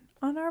one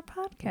on our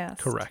podcast.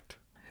 Correct.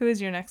 Who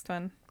is your next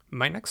one?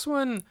 My next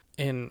one,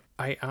 and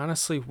I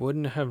honestly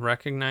wouldn't have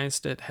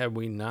recognized it had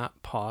we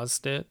not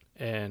paused it.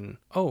 And,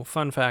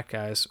 fun fact,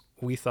 guys,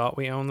 we thought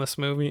we owned this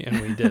movie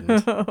and we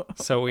didn't.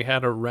 So we had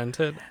to rent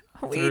it.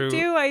 We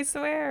do, I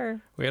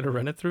swear. We had to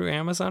rent it through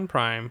Amazon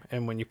Prime.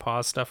 And when you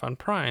pause stuff on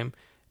Prime,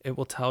 it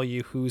will tell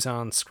you who's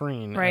on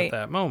screen at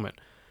that moment.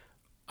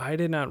 I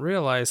did not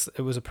realize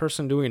it was a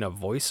person doing a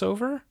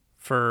voiceover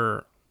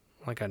for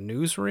a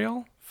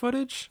newsreel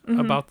footage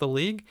about the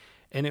league.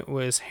 And it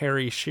was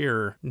Harry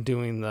Shearer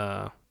doing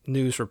the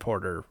news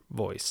reporter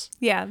voice.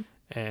 Yeah.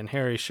 And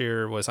Harry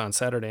Shearer was on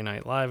Saturday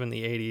Night Live in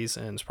the 80s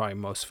and is probably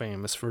most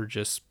famous for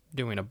just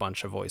doing a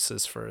bunch of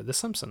voices for The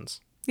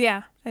Simpsons.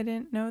 Yeah, I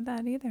didn't know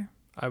that either.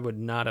 I would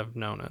not have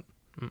known it.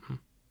 Mm-mm.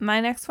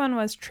 My next one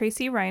was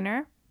Tracy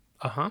Reiner.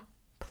 Uh-huh.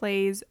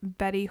 Plays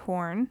Betty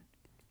Horn,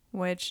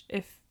 which,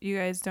 if you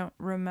guys don't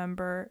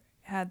remember,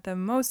 had the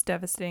most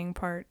devastating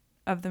part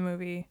of the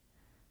movie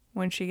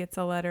when she gets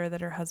a letter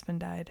that her husband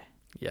died.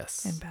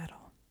 Yes. In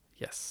battle.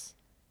 Yes.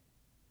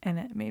 And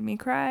it made me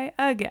cry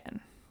again.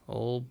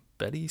 Old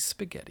Betty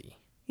Spaghetti.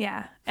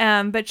 Yeah.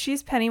 But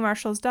she's Penny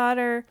Marshall's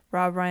daughter,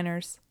 Rob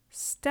Reiner's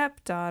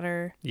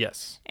stepdaughter.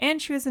 Yes.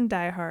 And she was in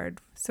Die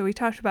Hard. So we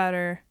talked about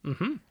her.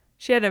 Mm-hmm.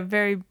 She had a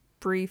very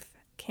brief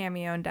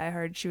cameo in Die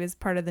Hard. She was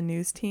part of the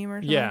news team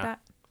or something like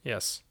that.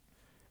 Yes.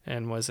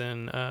 And was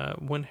in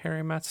When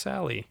Harry Met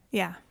Sally.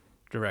 Yeah.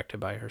 Directed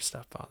by her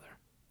stepfather.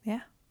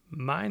 Yeah.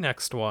 My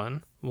next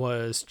one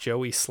was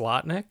Joey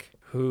Slotnick,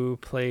 who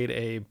played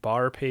a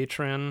bar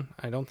patron.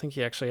 I don't think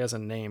he actually has a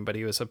name, but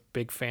he was a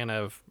big fan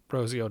of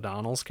Rosie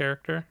O'Donnell's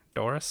character,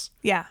 Doris.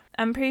 Yeah.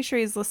 I'm pretty sure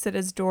he's listed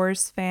as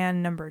Doris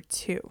fan number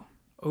 2.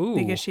 Ooh.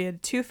 Because she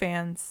had 2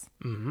 fans.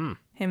 Mm-hmm.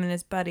 Him and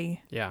his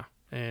buddy. Yeah.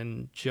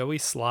 And Joey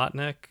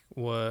Slotnick,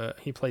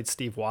 he played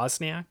Steve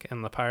Wozniak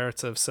in The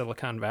Pirates of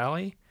Silicon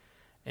Valley.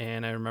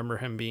 And I remember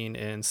him being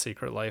in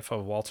Secret Life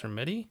of Walter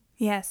Mitty.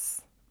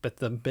 Yes. But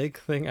the big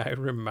thing I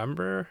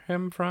remember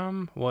him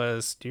from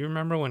was, do you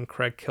remember when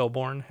Craig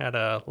Kilborn had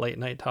a late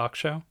night talk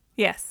show?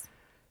 Yes.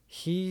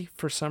 He,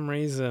 for some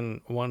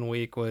reason, one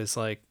week was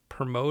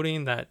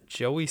promoting that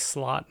Joey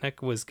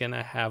Slotnick was going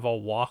to have a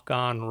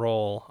walk-on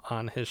role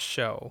on his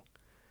show.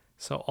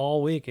 So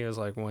all week he was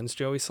like, when's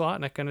Joey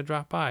Slotnick going to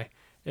drop by?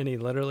 And he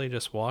literally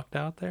just walked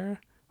out there,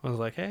 was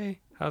like, hey,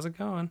 how's it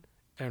going?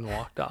 and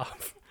walked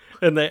off.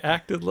 And they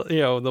acted,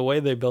 the way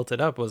they built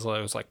it up was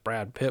like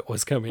Brad Pitt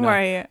was coming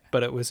Right. up,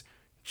 but it was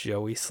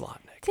Joey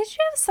Slotnick. Did you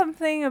have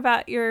something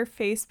about your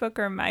Facebook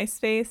or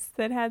MySpace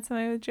that had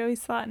something with Joey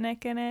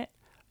Slotnick in it?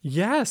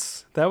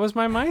 Yes, that was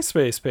my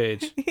MySpace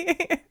page.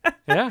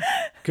 Yeah,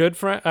 good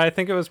friend. I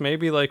think it was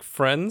maybe like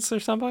friends or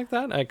something like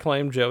that. I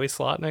claimed Joey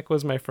Slotnick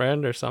was my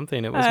friend or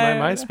something. It was my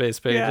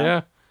MySpace page.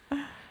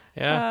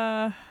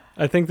 Yeah.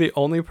 I think the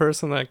only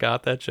person that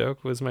got that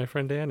joke was my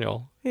friend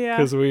Daniel. Yeah.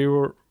 Because we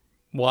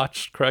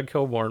watched Craig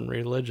Kilborn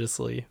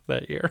religiously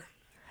that year.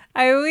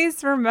 I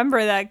always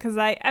remember that because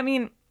I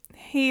mean,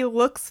 he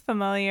looks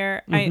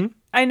familiar. Mm-hmm.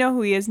 I know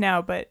who he is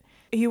now, but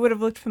he would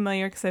have looked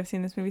familiar because I've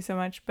seen this movie so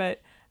much.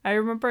 But I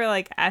remember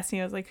like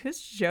asking, I was like,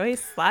 "Who's Joey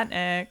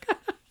Slotnick?"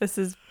 This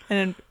is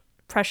an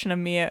impression of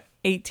me at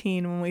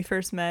 18 when we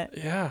first met.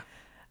 Yeah.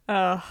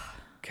 Oh,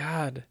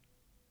 God.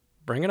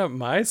 Bringing up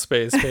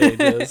MySpace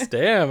pages.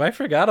 Damn, I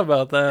forgot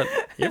about that.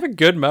 You have a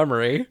good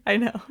memory. I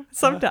know.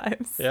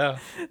 Sometimes. Yeah.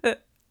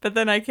 But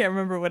then I can't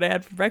remember what I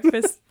had for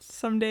breakfast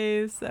some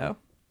days. So.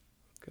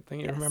 Good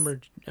thing you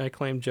remember I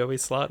claimed Joey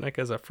Slotnick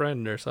as a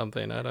friend or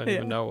something. I don't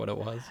even know what it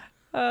was.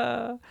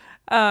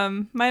 My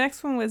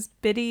next one was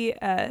Biddy.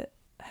 I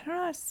don't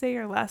know how to say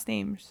her last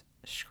name.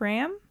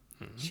 Schramm.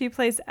 Mm-hmm. She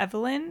plays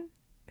Evelyn,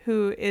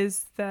 who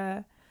is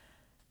the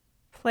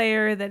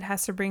player that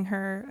has to bring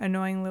her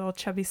annoying little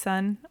chubby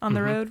son on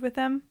the road with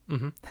them.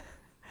 Mm-hmm.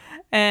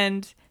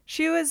 And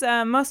she was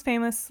most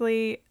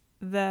famously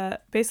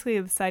basically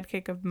the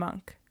sidekick of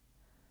Monk.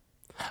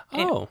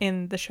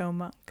 In the show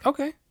Monk.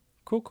 Okay.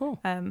 Cool.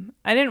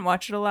 I didn't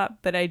watch it a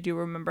lot, but I do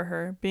remember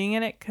her being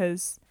in it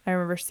because I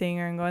remember seeing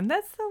her and going,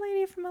 "That's the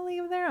lady from A League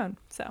of Their Own."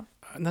 So.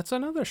 And that's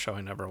another show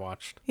I never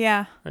watched.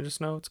 Yeah. I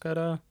just know it's got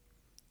the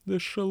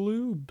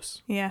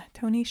Shaloobs. Yeah,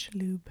 Tony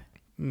Shalhoub.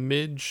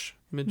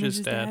 Midge's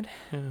dad.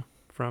 Yeah,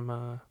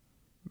 from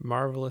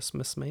Marvelous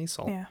Miss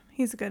Maisel. Yeah,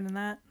 he's good in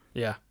that.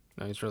 Yeah,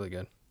 no, he's really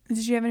good.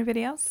 Did you have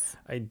anybody else?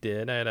 I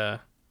did. I had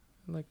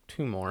like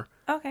two more.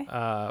 Okay.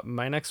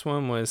 My next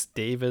one was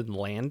David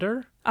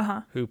Lander,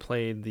 who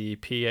played the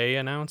PA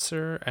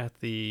announcer at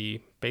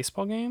the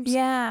baseball games.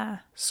 Yeah.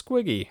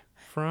 Squiggy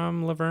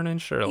from Laverne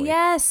and Shirley.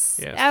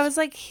 Yes. I was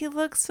like, he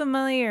looks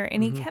familiar,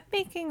 and he kept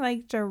making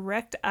like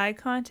direct eye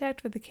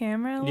contact with the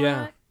camera a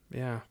lot.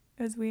 Yeah.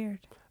 It was weird.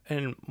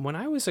 And when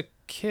I was a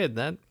kid,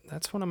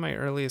 that's one of my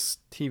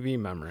earliest TV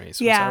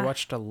memories. I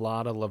watched a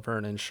lot of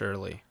Laverne and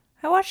Shirley.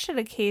 I watched it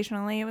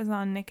occasionally. It was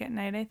on Nick at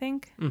Night, I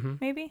think. Mm-hmm.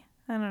 Maybe.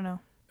 I don't know.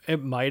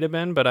 It might have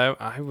been, but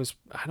I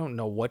don't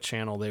know what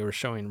channel they were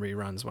showing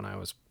reruns when I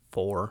was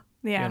 4.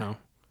 Yeah.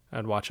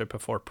 I'd watch it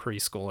before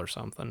preschool or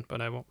something,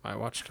 but I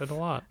watched it a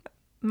lot.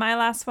 My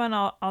last one,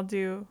 I'll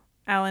do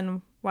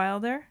Alan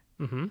Wilder,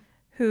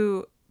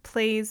 who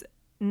plays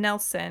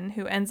Nelson,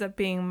 who ends up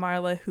being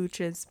Marla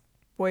Hooch's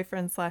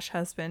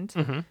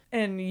boyfriend/husband.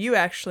 And you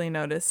actually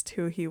noticed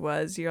who he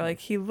was. You're like,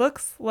 he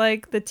looks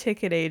like the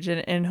ticket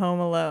agent in Home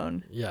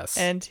Alone. Yes.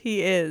 And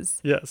he is.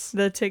 Yes.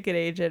 The ticket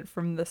agent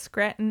from the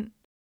Scranton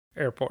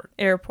Airport.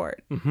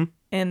 Mm-hmm.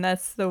 And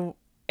that's the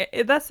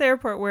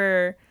airport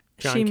where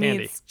she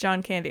meets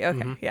John Candy.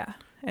 Okay, yeah.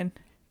 And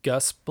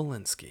Gus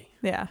Belinsky.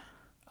 Yeah.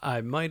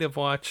 I might have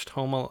watched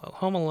Home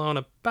Alone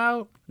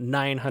about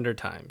 900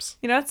 times.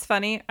 You know what's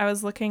funny? I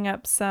was looking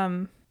up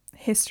some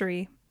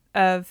history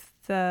of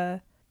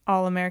the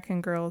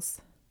All-American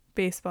Girls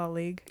Baseball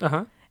League.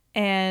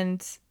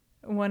 And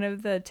one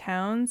of the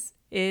towns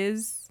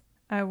is,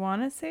 I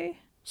want to say?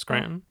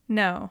 Scranton?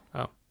 No.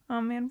 Oh.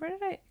 Oh, man, where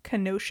did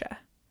Kenosha.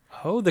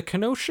 Oh, the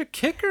Kenosha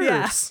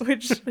Kickers.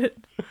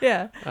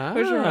 Yeah,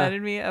 which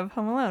reminded me of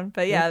Home Alone.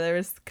 But yeah, there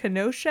was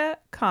Kenosha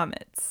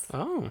Comets.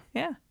 Oh.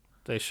 Yeah.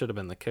 They should have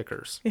been the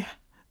Kickers. Yeah.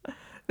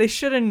 They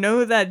should have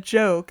known that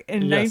joke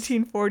in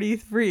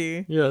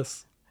 1943.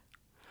 Yes.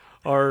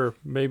 Or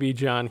maybe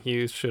John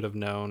Hughes should have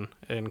known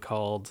and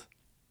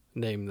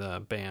named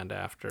the band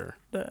after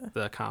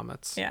the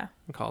Comets. Yeah.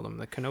 And called them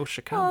the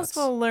Kenosha Comets.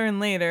 Well, as we'll learn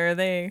later,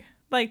 they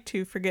like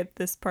to forget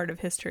this part of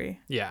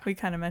history. Yeah. We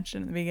kind of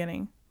mentioned in the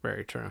beginning.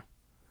 Very true.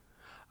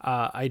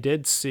 I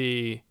did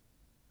see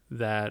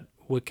that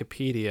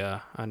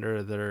Wikipedia,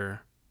 under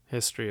their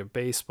history of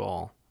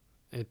baseball,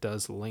 it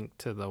does link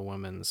to the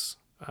women's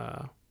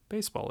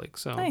baseball league.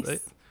 So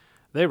nice.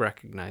 They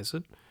recognize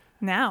it.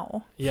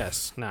 Now?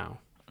 Yes, now.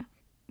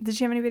 Did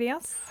you have anybody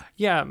else?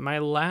 Yeah, my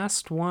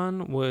last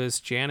one was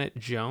Janet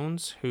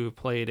Jones, who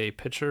played a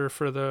pitcher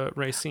for the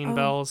Racine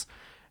Bells.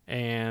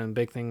 And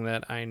big thing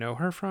that I know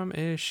her from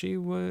is she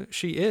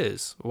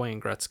is Wayne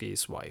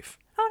Gretzky's wife.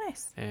 Oh,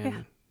 nice.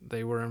 And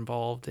they were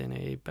involved in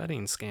a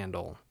betting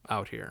scandal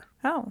out here.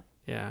 Oh.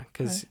 Yeah,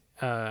 because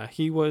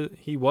he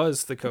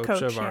was the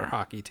coach of our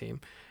hockey team.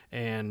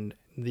 And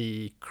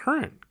the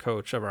current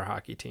coach of our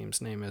hockey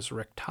team's name is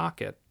Rick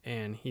Tocchet.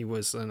 And he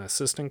was an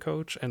assistant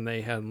coach. And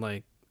they had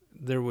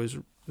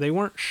they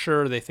weren't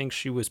sure. They think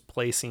she was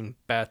placing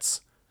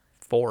bets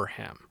for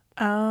him.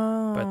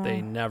 Oh. But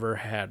they never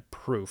had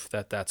proof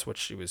that that's what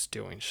she was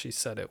doing. She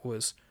said it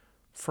was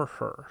for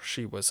her.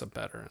 She was a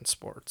bettor in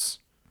sports.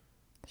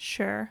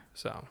 Sure.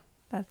 So.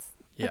 That's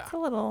Yeah. It's a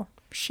little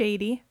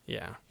shady,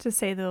 Yeah. to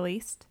say the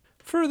least.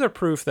 Further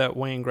proof that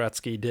Wayne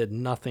Gretzky did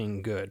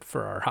nothing good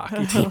for our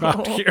hockey team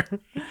out here.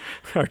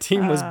 Our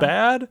team was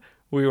bad,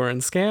 we were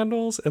in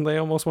scandals, and they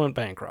almost went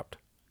bankrupt.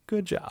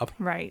 Good job.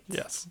 Right.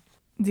 Yes.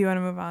 Do you want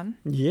to move on?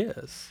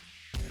 Yes.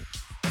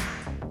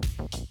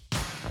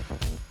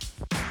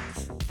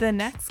 The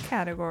next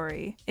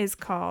category is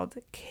called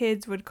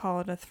Kids Would Call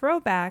It a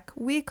Throwback.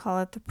 We call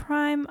it the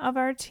prime of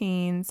our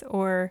teens,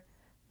 or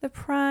the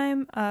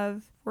prime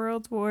of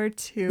World War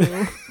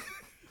II.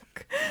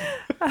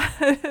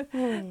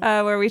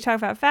 Where we talk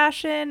about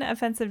fashion,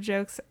 offensive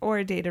jokes,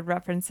 or dated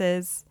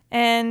references.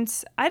 And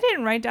I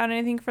didn't write down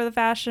anything for the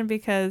fashion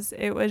because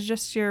it was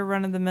just your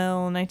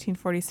run-of-the-mill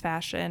 1940s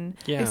fashion.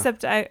 Yeah.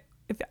 Except I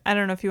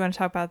don't know if you want to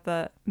talk about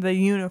the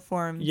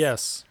uniforms.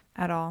 Yes.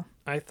 At all.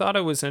 I thought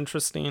it was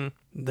interesting.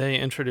 They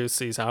introduced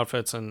these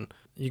outfits, and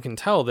you can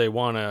tell they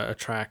want to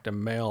attract a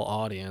male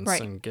audience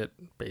Right. and get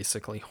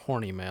basically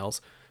horny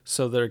males.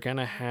 So they're going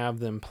to have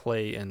them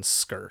play in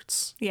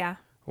skirts. Yeah.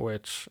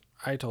 Which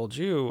I told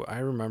you, I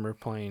remember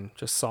playing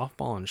just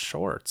softball in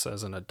shorts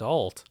as an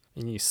adult,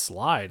 and you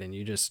slide and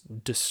you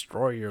just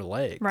destroy your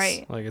legs.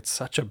 Right. Like, it's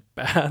such a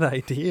bad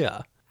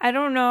idea. I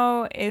don't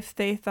know if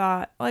they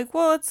thought, like,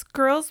 well, it's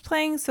girls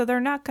playing, so they're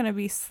not going to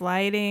be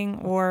sliding,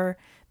 or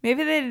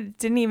maybe they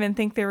didn't even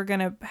think they were going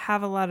to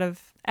have a lot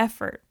of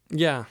effort.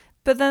 Yeah.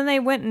 But then they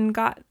went and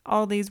got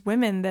all these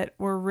women that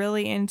were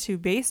really into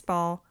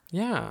baseball.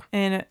 Yeah.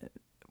 And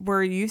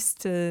were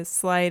used to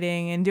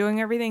sliding and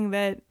doing everything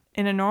that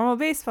in a normal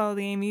baseball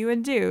game you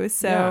would do.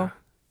 So yeah.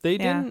 They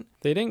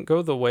didn't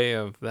go the way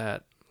of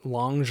that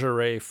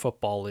lingerie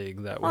football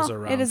league that was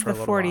around. It is for the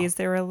a little 40s. while.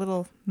 They were a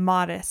little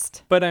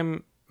modest. But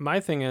my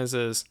thing is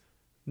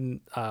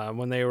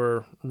when they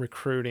were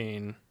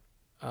recruiting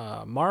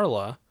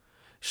Marla,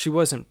 she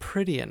wasn't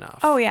pretty enough.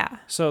 Oh yeah.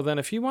 So then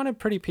if you wanted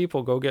pretty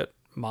people, go get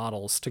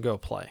models to go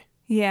play.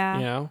 Yeah.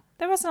 You know?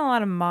 There wasn't a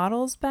lot of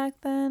models back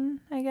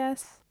then, I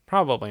guess.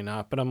 Probably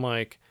not, but I'm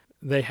like,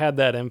 they had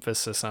that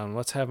emphasis on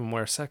let's have them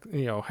wear have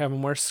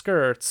them wear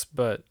skirts,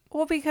 but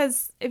well,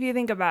 because if you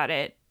think about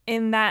it,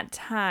 in that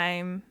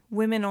time,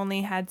 women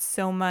only had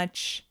so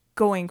much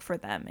going for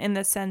them in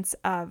the sense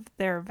of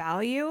their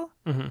value,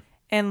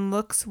 and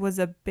looks was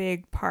a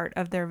big part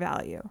of their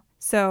value.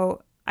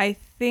 So I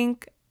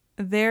think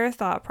their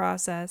thought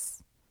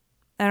process,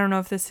 I don't know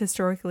if this is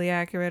historically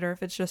accurate or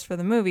if it's just for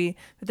the movie,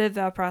 but their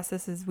thought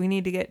process is we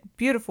need to get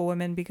beautiful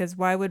women, because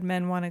why would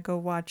men want to go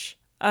watch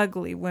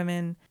ugly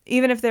women,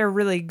 even if they're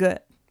really good?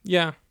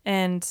 yeah.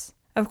 And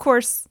of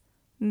course,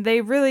 they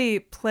really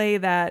play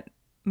that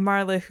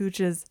Marla Hooch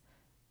is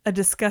a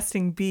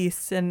disgusting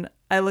beast. And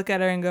I look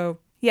at her and go,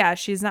 yeah,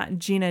 she's not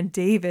Gina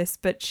Davis,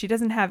 but she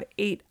doesn't have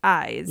 8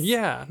 eyes.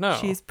 Yeah, no.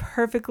 She's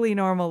perfectly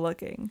normal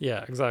looking.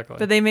 Yeah, exactly.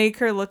 But they make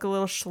her look a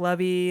little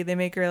schlubby. They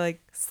make her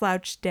like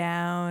slouched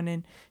down,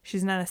 and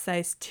she's not a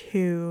size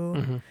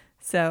 2.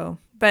 So,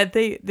 but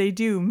they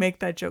do make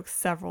that joke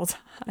several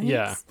times.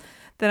 Yeah.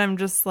 That I'm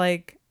just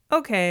like,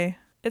 okay,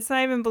 it's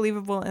not even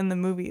believable in the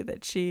movie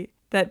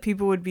that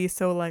people would be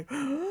so like,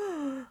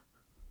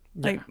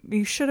 like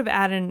you should have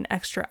added an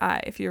extra eye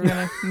if you were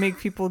gonna make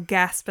people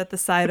gasp at the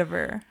sight of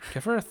her.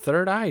 Give her a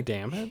third eye,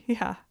 damn it.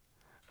 Yeah.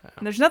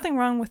 There's nothing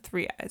wrong with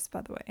 3 eyes,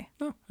 by the way.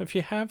 No, if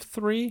you have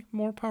 3,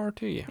 more power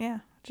to you. Yeah,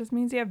 just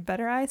means you have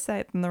better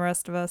eyesight than the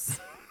rest of us.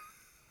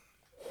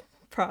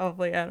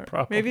 Probably, I don't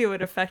know. Maybe it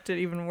would affect it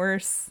even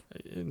worse.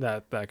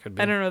 That could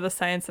be. I don't know the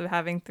science of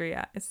having 3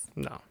 eyes.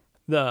 No.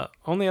 The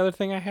only other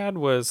thing I had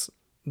was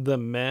the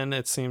men.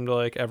 It seemed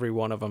like every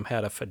one of them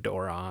had a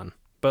fedora on.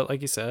 But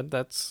like you said,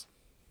 that's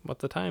what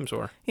the times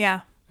were.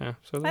 Yeah. Yeah.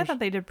 So I thought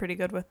they did pretty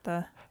good with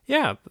the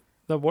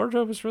the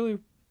wardrobe was really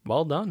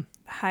well done.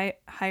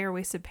 higher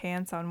waisted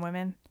pants on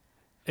women.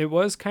 It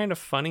was kind of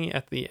funny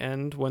at the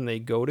end when they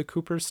go to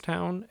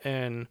Cooperstown,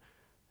 and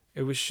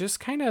it was just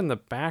kind of in the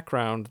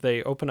background.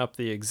 They open up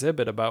the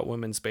exhibit about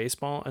women's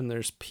baseball, and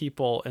there's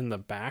people in the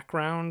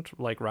background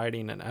like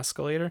riding an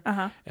escalator,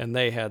 and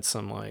they had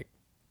some like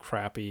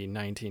crappy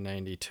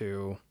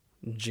 1992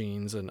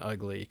 jeans and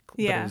ugly.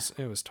 Yeah.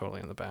 But it was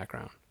totally in the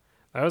background.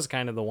 That was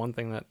kind of the one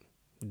thing that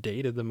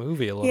dated the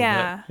movie a little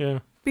bit. Yeah.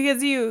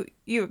 Because you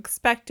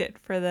expect it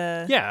for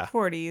the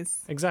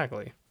 40s.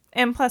 Exactly.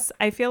 And plus,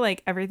 I feel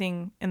like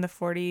everything in the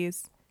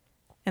 40s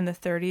and the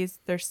 30s,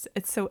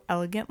 it's so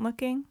elegant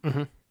looking.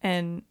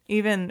 And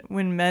even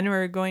when men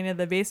were going to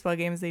the baseball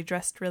games, they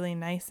dressed really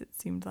nice, it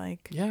seemed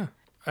like. Yeah.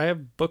 I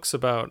have books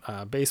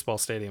about baseball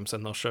stadiums,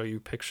 and they'll show you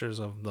pictures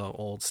of the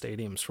old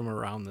stadiums from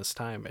around this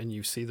time, and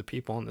you see the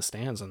people in the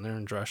stands, and they're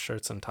in dress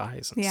shirts and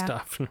ties and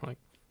stuff. And you're like,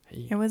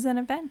 hey. It was an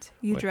event.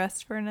 You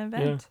dressed for an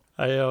event.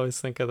 Yeah. I always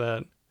think of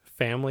that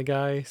Family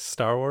Guy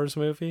Star Wars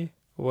movie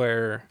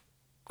where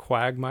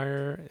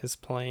Quagmire is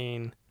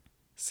playing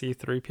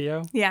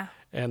C-3PO. Yeah.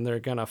 And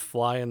they're going to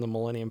fly in the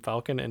Millennium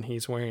Falcon, and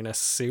he's wearing a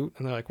suit.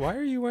 And they're like, why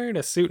are you wearing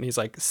a suit? And he's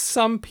like,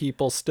 some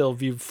people still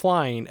view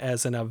flying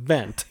as an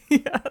event.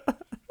 Yeah.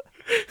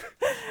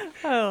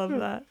 I love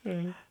that.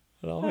 It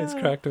always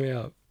cracked me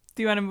up.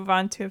 Do you want to move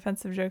on to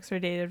offensive jokes or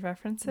dated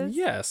references?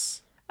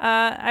 Yes.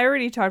 I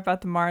already talked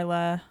about the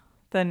Marla,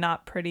 the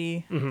not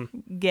pretty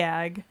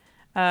gag.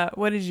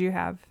 What did you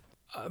have?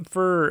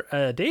 For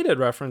a dated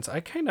reference, I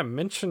kind of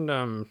mentioned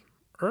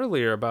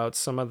earlier about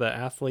some of the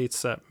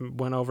athletes that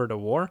went over to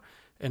war,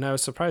 and I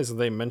was surprised that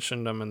they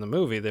mentioned them in the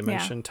movie. They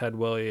mentioned Ted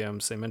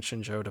Williams, they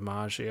mentioned Joe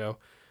DiMaggio,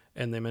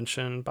 and they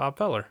mentioned Bob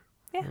Feller,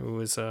 who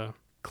was a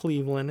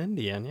Cleveland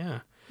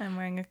Indian, I'm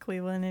wearing a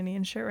Cleveland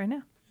Indian shirt right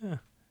now. Yeah.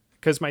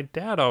 Because my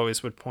dad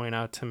always would point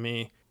out to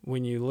me,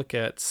 when you look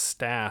at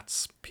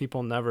stats,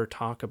 people never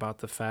talk about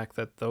the fact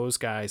that those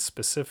guys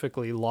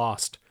specifically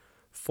lost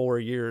 4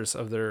 years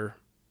of their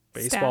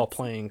baseball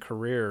playing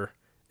career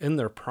in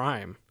their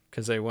prime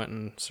because they went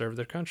and served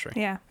their country.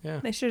 Yeah.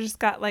 They should have just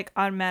got like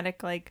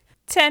automatic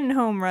 10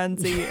 home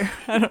runs a year.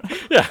 I don't know.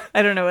 Yeah.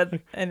 I don't know what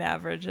an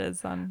average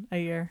is on a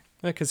year.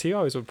 Yeah, because he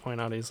always would point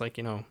out, he's like,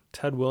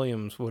 Ted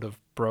Williams would have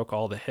broke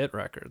all the hit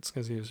records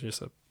because he was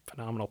just a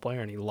phenomenal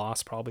player and he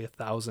lost probably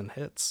 1,000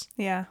 hits.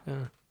 Yeah.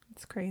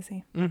 It's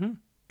crazy. Mm-hmm.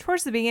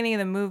 Towards the beginning of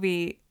the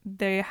movie,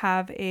 they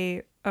have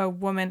a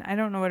woman, I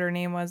don't know what her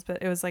name was, but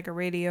it was like a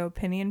radio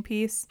opinion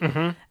piece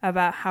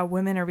about how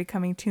women are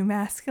becoming too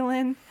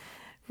masculine,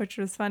 which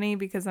was funny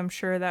because I'm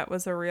sure that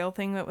was a real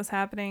thing that was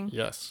happening.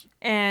 Yes.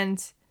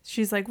 And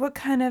she's like, what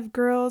kind of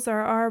girls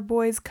are our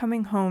boys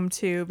coming home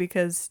to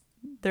because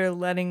they're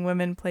letting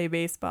women play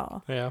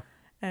baseball? Yeah.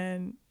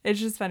 And it's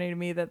just funny to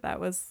me that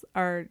was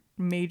our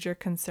major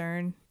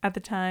concern at the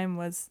time,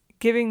 was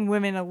giving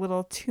women a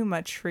little too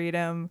much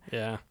freedom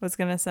was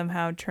going to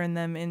somehow turn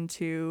them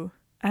into,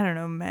 I don't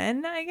know,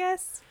 men, I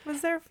guess,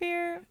 was their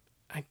fear?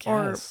 I guess.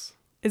 Or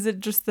is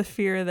it just the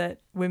fear that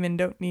women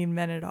don't need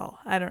men at all?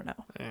 I don't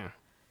know. Yeah.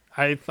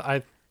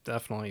 I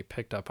definitely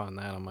picked up on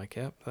that. I'm like,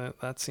 yep,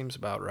 that seems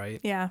about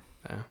right. Yeah.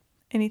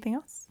 Anything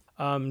else?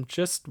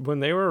 Just when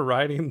they were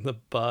riding the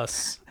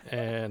bus,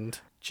 and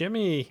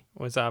Jimmy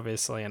was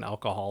obviously an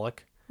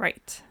alcoholic.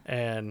 Right.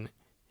 And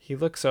he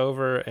looks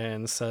over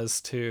and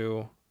says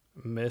to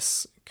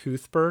Miss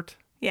Cuthbert.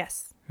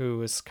 Yes. Who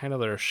was kind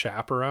of their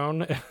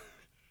chaperone.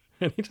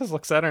 And he just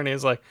looks at her and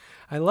he's like,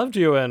 I loved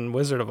you in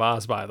Wizard of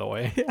Oz, by the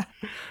way. Yeah.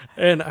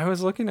 And I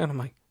was looking at him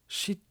like,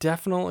 she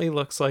definitely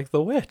looks like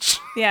the witch.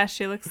 Yeah,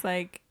 she looks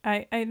like,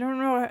 I don't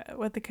know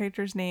what the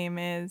character's name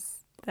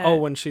is.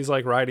 When she's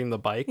like riding the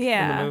bike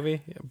in the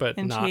movie.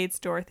 And she hates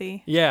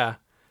Dorothy. Yeah.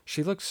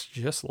 She looks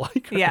just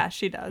like her. Yeah,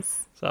 she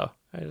does. So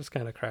I just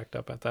kind of cracked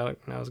up at that,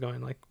 and I was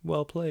going like,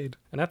 well played.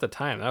 And at the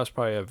time, that was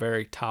probably a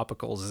very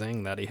topical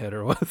zing that he hit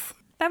her with.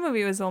 That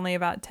movie was only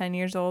about 10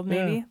 years old,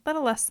 maybe. A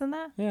little less than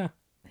that. Yeah.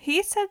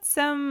 He said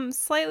some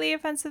slightly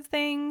offensive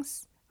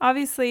things.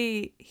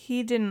 Obviously,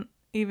 he didn't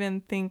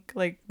even think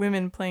like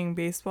women playing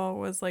baseball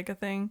was like a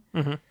thing.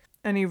 Mm-hmm.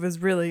 And he was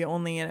really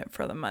only in it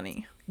for the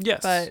money.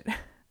 Yes. But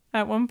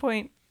at one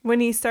point, when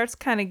he starts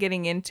kind of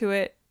getting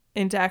into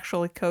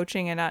actually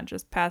coaching and not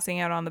just passing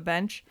out on the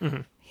bench,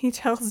 he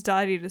tells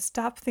Dottie to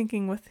stop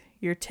thinking with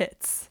your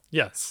tits.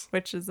 Yes.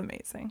 Which is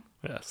amazing.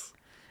 Yes.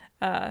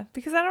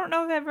 Because I don't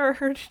know if I've ever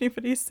heard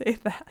anybody say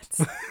that.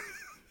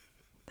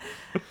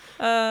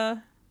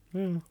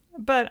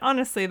 But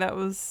honestly,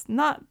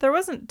 there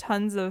wasn't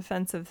tons of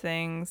offensive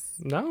things.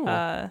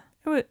 No.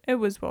 It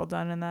was well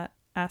done in that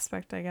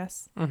aspect, I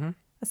guess. Mm-hmm.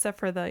 Except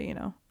for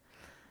the,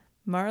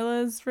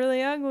 Marla's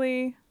really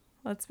ugly.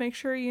 Let's make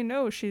sure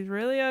she's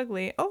really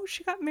ugly. Oh,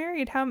 she got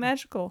married. How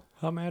magical.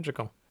 How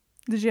magical.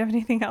 Did you have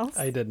anything else?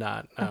 I did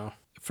not, no.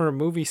 For a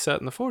movie set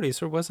in the 40s,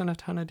 there wasn't a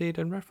ton of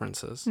dated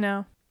references.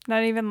 No.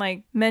 Not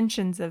even,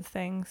 mentions of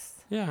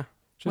things. Yeah.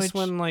 Just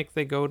when,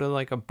 they go to,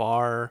 a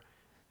bar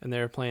and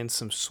they're playing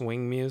some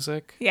swing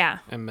music. Yeah.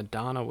 And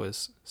Madonna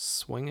was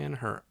swinging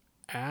her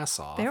ass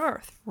off. They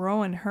were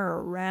throwing her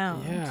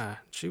around. Yeah.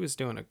 She was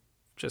doing a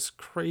just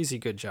crazy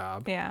good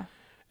job. Yeah.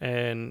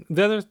 And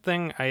the other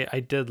thing, I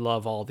did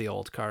love all the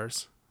old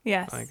cars.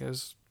 Yes.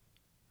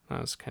 That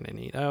was kind of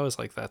neat. I always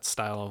like that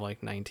style of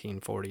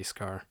 1940s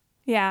car.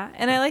 Yeah.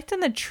 And I liked in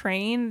the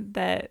train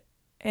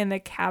in the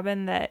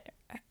cabin that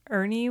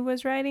Ernie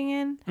was riding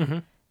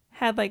in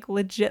had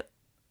legit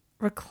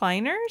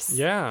recliners.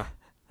 Yeah.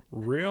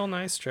 Real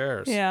nice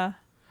chairs. Yeah.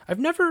 I've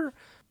never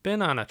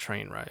been on a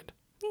train ride.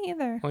 Me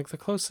either. The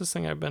closest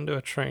thing I've been to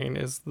a train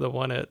is the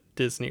one at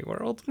Disney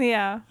World.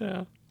 Yeah.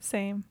 Yeah.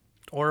 Same.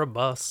 Or a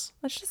bus.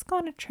 Let's just go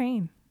on a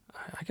train.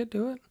 I could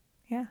do it.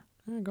 Yeah.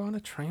 Go on a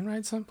train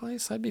ride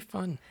someplace. That'd be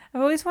fun.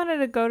 I've always wanted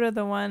to go to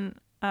the one,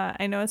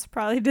 I know it's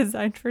probably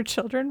designed for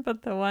children,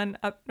 but the one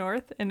up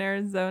north in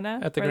Arizona.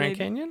 At the Grand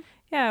Canyon?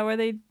 Yeah, where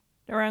they,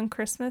 around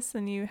Christmas,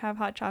 and you have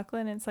hot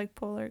chocolate and it's like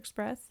Polar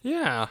Express.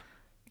 Yeah.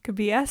 It could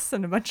be us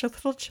and a bunch of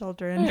little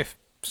children. Hey,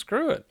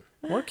 screw it.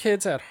 We're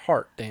kids at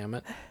heart, damn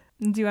it.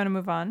 Do you want to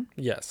move on?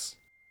 Yes.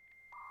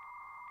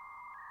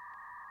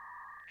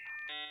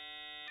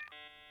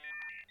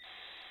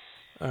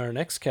 Our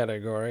next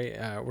category,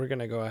 we're going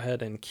to go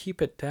ahead and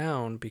keep it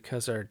down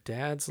because our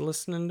dad's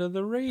listening to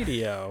the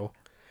radio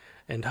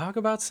and talk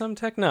about some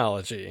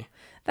technology.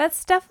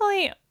 That's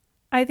definitely,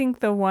 I think,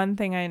 the one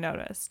thing I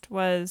noticed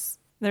was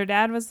their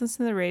dad was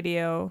listening to the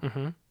radio.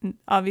 Mm-hmm.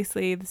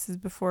 Obviously, this is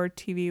before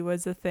TV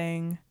was a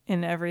thing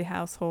in every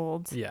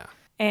household. Yeah.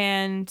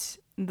 and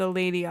the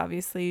lady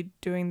obviously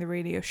doing the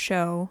radio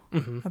show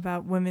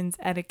about women's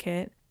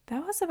etiquette.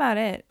 That was about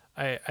it.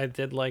 I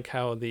did like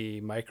how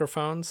the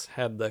microphones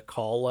had the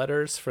call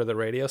letters for the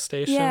radio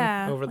station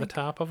over the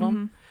top of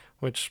them,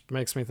 which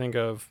makes me think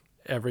of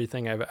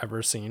everything I've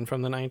ever seen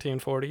from the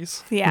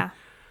 1940s. Yeah.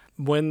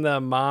 When the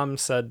mom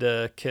said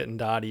to Kit and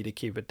Dottie to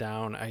keep it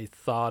down, I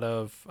thought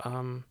of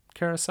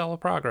Carousel of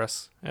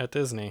Progress at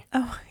Disney.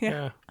 Oh,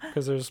 yeah.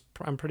 Because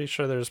I'm pretty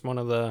sure there's one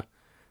of the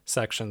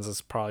sections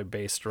that's probably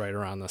based right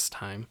around this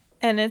time.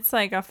 And it's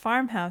like a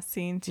farmhouse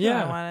scene, too,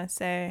 I want to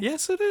say.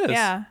 Yes, it is.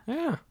 Yeah.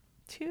 Yeah.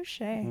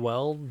 Touche.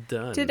 Well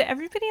done. Did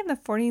everybody in the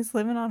 40s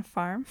live on a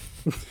farm?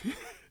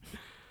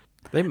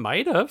 They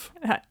might have.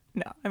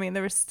 No, I mean,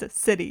 there were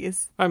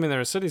cities. I mean, there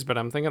were cities, but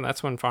I'm thinking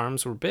that's when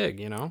farms were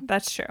big,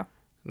 That's true.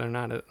 They're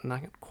not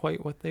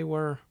quite what they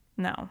were.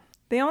 No.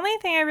 The only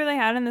thing I really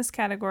had in this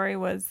category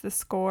was the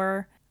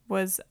score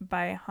was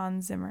by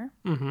Hans Zimmer.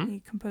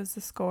 He composed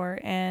the score,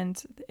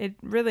 and it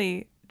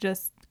really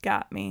just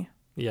got me.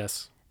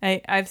 Yes.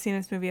 I've seen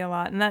this movie a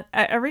lot, and that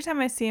every time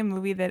I see a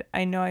movie that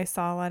I know I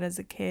saw a lot as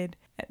a kid,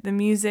 the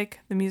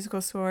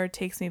musical score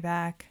takes me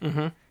back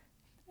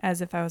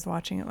as if I was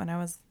watching it when I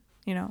was,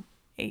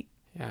 8.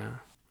 Yeah.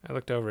 I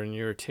looked over and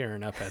you were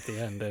tearing up at the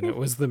end, and it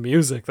was the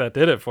music that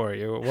did it for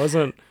you. It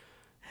wasn't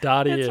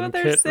Dottie and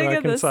Kit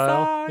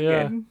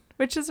reconcile.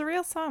 Which is a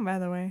real song, by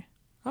the way.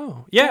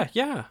 Oh,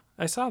 yeah.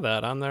 I saw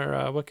that on their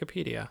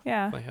Wikipedia.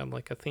 Yeah. They had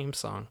like a theme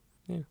song.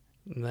 Yeah.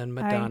 And then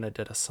Madonna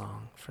did a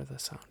song for the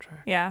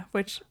soundtrack. Yeah,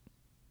 which,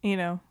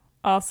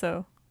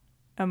 also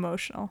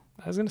emotional.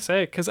 I was going to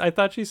say, because I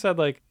thought you said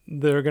like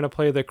they're going to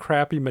play the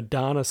crappy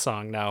Madonna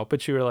song now,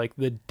 but you were like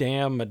the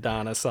damn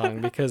Madonna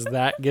song because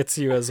that gets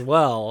you as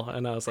well.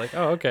 And I was like,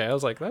 oh, okay. I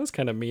was like, that was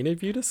kind of mean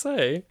of you to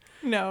say.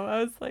 No,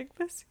 I was like,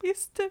 this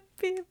used to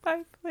be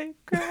my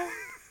playground.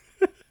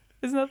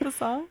 Isn't that the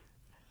song?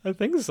 I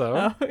think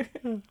so.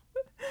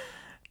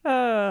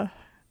 Oh.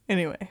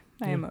 Anyway,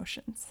 my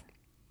emotions.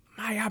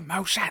 My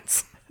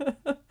emotions.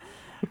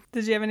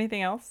 Did you have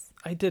anything else?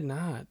 I did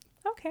not.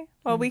 Okay.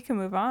 Well, we can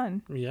move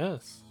on.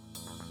 Yes.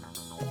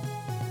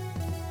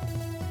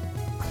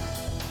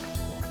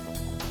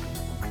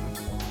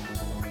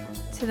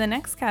 To the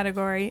next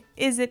category,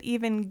 Is It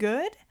Even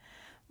Good?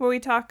 Where we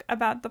talk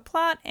about the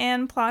plot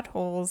and plot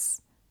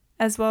holes,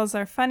 as well as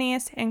our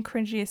funniest and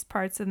cringiest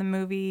parts of the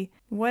movie.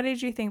 What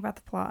did you think about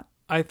the plot?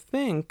 I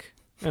think,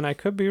 and I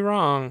could be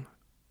wrong,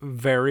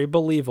 very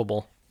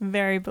believable.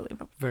 Very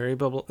believable. Very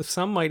believable.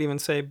 Some might even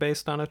say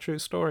based on a true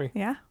story.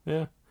 Yeah.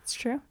 Yeah. It's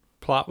true.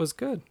 Plot was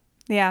good.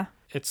 Yeah.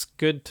 It's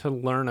good to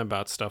learn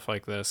about stuff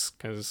like this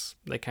because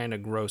they kind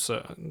of gloss.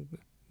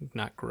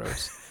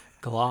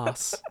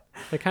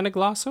 They kind of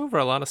gloss over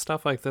a lot of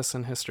stuff like this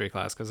in history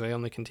class because they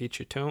only can teach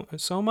you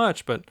so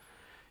much, but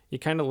you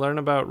kind of learn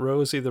about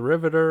Rosie the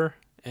Riveter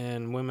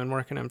and women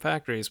working in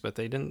factories, but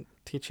they didn't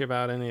teach you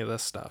about any of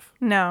this stuff.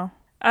 No.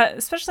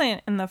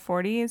 Especially in the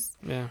 40s.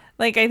 Yeah.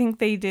 Like, I think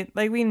they did,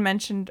 like we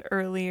mentioned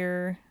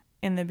earlier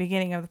in the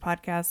beginning of the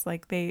podcast,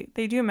 like they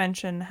do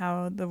mention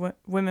how the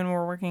women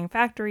were working in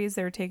factories.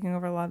 They were taking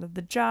over a lot of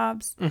the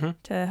jobs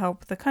to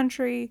help the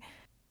country.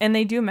 And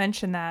they do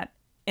mention that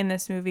in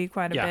this movie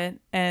quite a bit.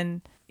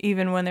 And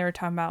even when they were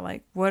talking about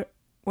like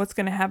what's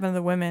going to happen to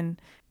the women,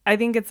 I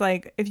think it's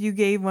like if you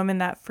gave women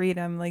that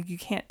freedom, like you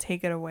can't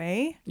take it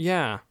away.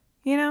 Yeah.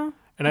 And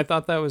I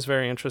thought that was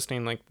very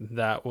interesting. Like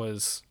that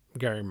was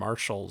Gary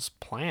Marshall's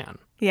plan.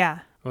 Yeah.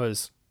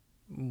 Was,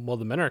 well,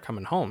 the men are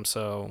coming home,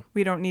 so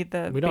we don't need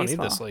need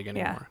this league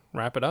anymore. Yeah.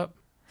 Wrap it up.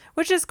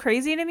 Which is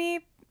crazy to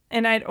me.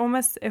 And I'd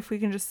almost, if we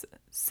can just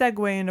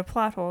segue into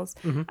plot holes,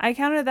 I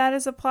counted that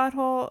as a plot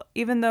hole,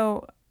 even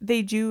though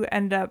they do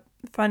end up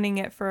funding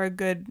it for a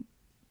good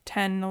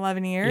 10,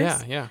 11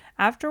 years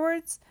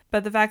afterwards.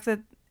 But the fact that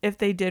if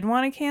they did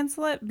want to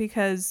cancel it,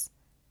 because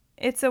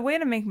it's a way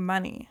to make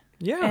money.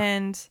 Yeah.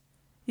 And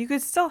you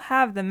could still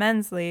have the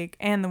men's league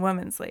and the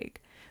women's league.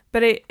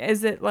 But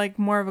is it like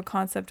more of a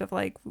concept of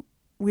like,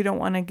 we don't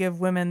want to give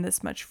women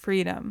this much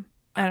freedom?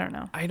 I don't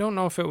know. I don't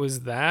know if it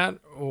was that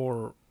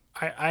or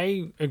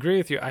I agree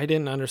with you. I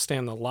didn't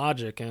understand the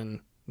logic,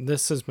 and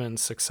this has been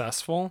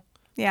successful.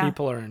 Yeah.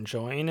 People are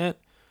enjoying it.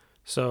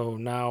 So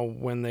now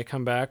when they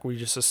come back, we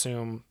just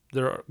assume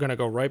they're going to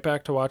go right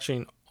back to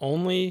watching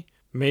only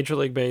Major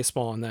League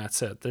Baseball, and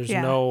that's it. There's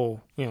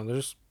no,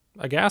 there's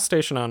a gas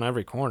station on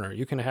every corner.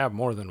 You can have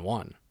more than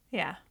one.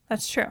 Yeah,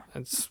 that's true.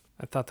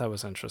 I thought that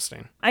was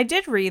interesting. I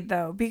did read,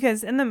 though,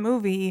 because in the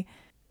movie,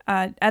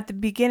 at the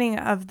beginning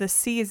of the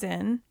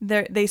season,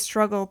 they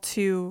struggle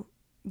to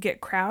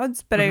get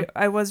crowds, but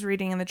I was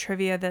reading in the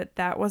trivia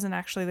that wasn't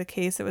actually the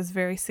case. It was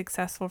very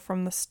successful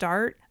from the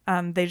start.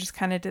 They just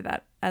kind of did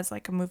that as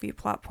like a movie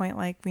plot point,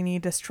 like we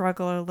need to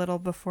struggle a little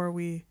before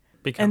we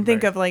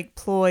think of like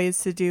ploys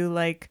to do,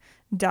 like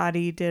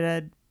Dottie did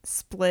a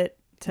split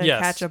to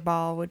catch a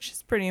ball, which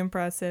is pretty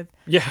impressive.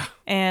 Yeah.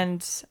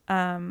 And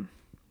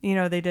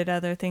they did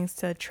other things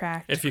to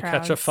attract if you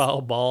crowds. catch a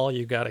foul ball,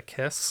 you got a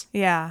kiss.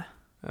 Yeah.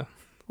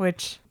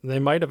 Which they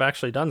might have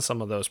actually done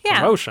some of those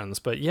promotions,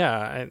 but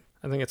I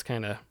think it's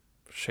kind of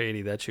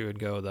shady that you would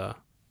go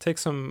take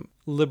some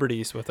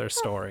liberties with our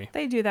story.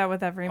 They do that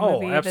with every Oh,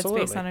 movie that's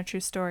absolutely. based on a true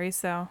story,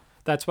 so.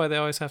 That's why they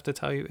always have to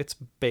tell you it's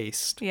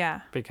based.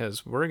 Yeah.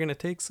 Because we're going to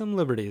take some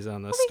liberties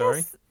on this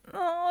story.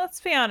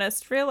 Let's be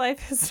honest, real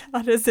life is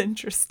not as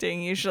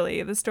interesting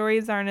usually. The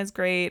stories aren't as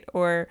great,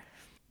 or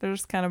they're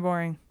just kind of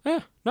boring.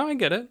 Yeah, no, I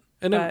get it.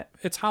 And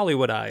it's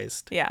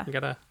Hollywoodized. Yeah. You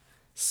gotta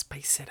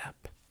spice it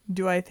up.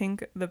 Do I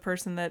think the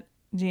person that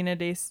Gina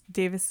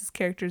Davis's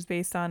character is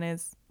based on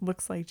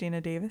looks like Gina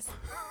Davis?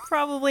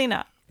 Probably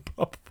not.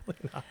 Probably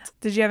not.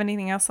 Did you have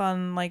anything else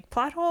on like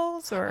plot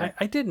holes or?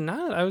 I did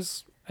not.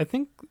 I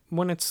think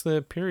when it's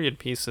the period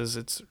pieces,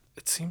 it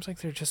seems like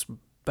they're just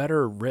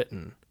better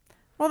written.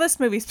 Well,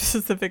 this movie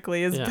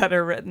specifically is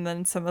better written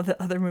than some of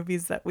the other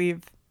movies that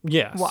we've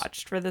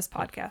watched for this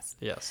podcast.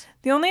 Yes.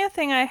 The only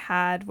thing I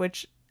had,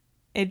 which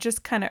it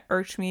just kind of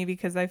irked me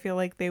because I feel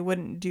like they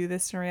wouldn't do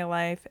this in real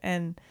life,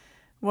 and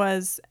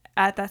was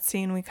at that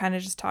scene we kind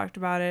of just talked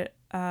about it.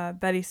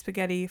 Betty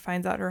Spaghetti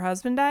finds out her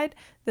husband died.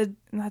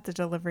 Not the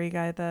delivery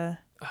guy, the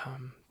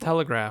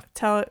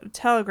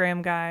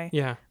telegram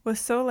guy was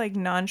so like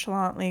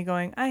nonchalantly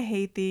going, I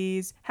hate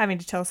these, having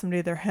to tell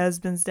somebody their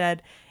husband's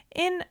dead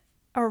in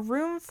a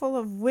room full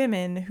of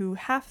women who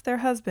half their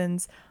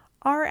husbands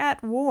are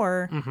at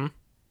war. Mm-hmm.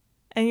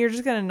 And you're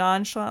just going to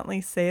nonchalantly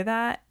say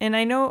that. And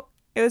I know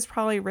it was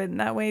probably written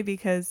that way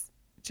because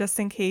just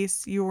in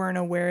case you weren't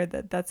aware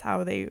that that's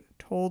how they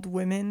told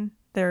women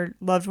their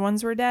loved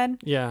ones were dead.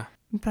 Yeah.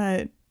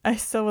 But I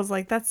still was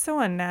like, that's so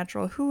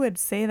unnatural. Who would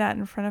say that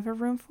in front of a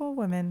room full of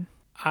women?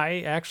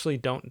 I actually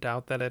don't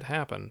doubt that it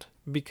happened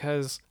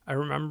because I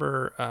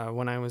remember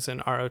when I was in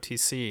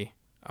ROTC,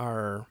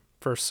 our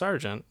first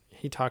sergeant,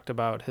 he talked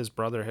about his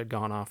brother had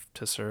gone off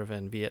to serve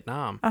in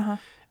Vietnam. Uh-huh.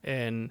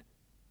 And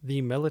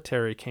the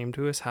military came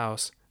to his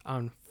house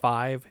on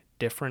 5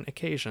 different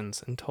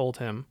occasions and told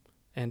him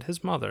and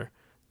his mother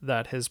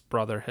that his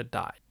brother had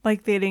died.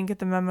 Like they didn't get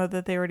the memo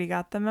that they already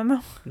got the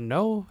memo?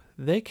 No,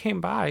 they came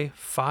by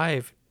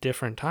 5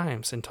 different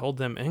times and told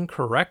them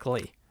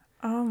incorrectly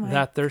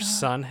that their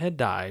son had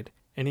died.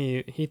 And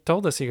he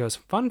told us, he goes,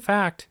 fun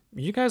fact,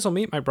 you guys will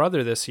meet my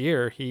brother this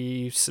year.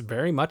 He's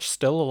very much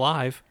still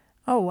alive.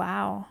 Oh,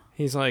 wow.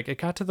 He's like, it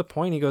got to the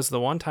point, he goes, the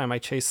one time I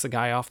chased the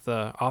guy off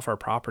our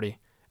property.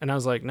 And I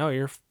was like, no,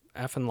 you're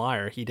effing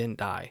liar. He didn't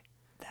die.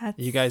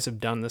 You guys have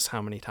done this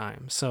how many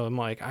times? So I'm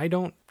like, I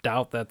don't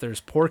doubt that there's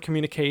poor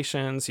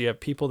communications. You have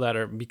people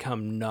that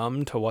become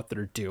numb to what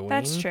they're doing.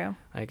 That's true.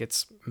 Like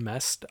it's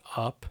messed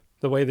up.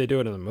 The way they do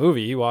it in the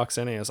movie, he walks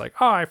in and he's like,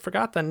 oh, I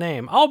forgot the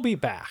name. I'll be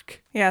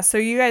back. Yeah, so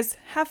you guys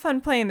have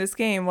fun playing this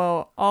game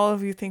while all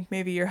of you think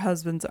maybe your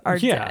husbands are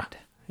dead.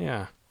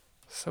 Yeah.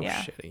 So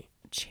shitty.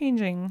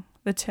 Changing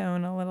the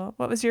tone a little.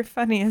 What was your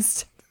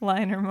funniest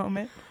line or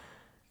moment?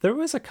 There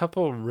was a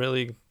couple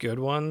really good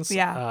ones.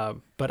 Yeah.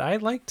 But I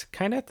liked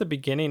kind of at the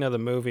beginning of the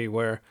movie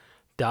where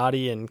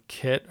Dottie and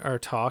Kit are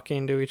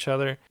talking to each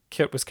other.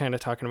 Kit was kind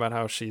of talking about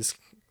how she's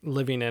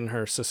living in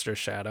her sister's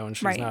shadow and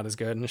she's not as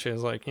good. And she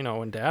was like,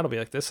 when Dad will be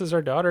like, this is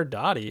our daughter,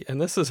 Dottie.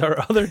 And this is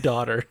our other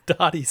daughter,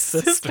 Dottie's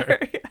sister.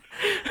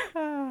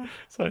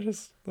 So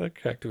that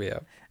cracked me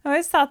up. I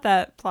always thought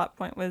that plot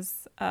point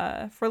was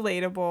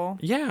relatable.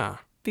 Yeah.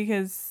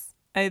 Because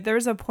there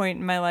was a point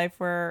in my life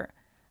where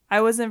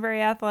I wasn't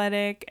very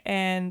athletic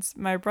and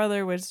my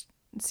brother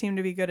seemed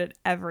to be good at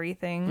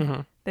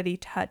everything that he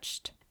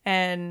touched.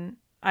 And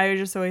I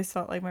just always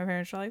felt like my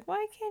parents were like,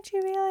 why can't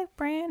you be like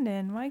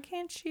Brandon? Why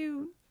can't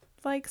you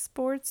like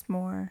sports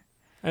more?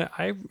 And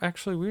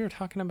we were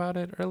talking about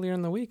it earlier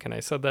in the week, and I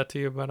said that to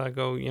you, but I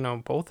go,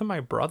 both of my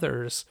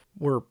brothers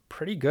were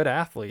pretty good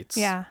athletes.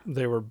 Yeah.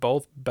 They were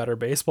both better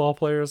baseball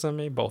players than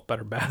me, both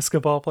better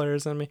basketball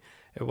players than me.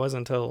 It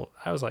wasn't until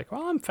I was like,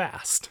 well, I'm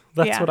fast.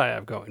 That's what I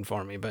have going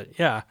for me. But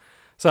yeah,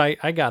 so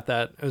I got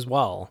that as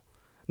well.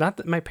 Not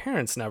that my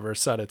parents never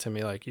said it to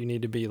me, like, you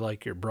need to be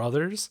like your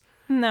brothers.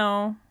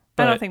 No,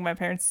 I don't think my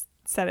parents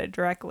said it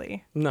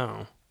directly.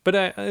 No, but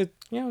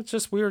it's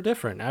just we were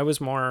different. I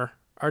was more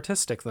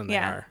artistic than they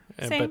are.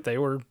 Same. But they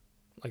were,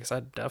 like I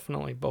said,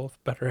 definitely both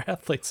better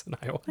athletes than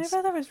I was. My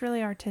brother was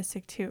really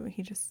artistic too.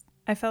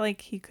 I felt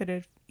like he could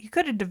have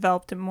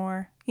developed it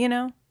more,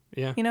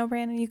 Yeah.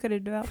 Brandon, you could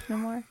have developed it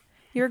more.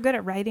 You're good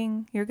at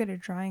writing. You're good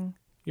at drawing.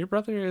 Your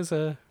brother is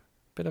a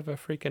bit of a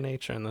freak of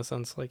nature in the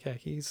sense, like,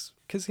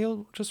 because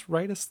he'll just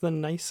write us the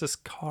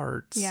nicest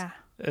cards. Yeah.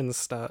 And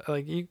stuff.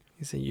 Like,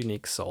 he's a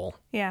unique soul.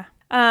 Yeah.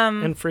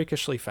 And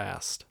freakishly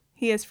fast.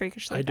 He is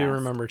freakishly fast. I do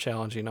remember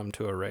challenging him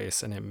to a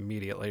race and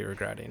immediately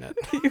regretting it.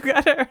 You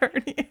got a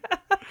hernia.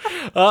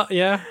 Oh,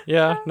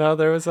 yeah. No,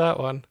 there was that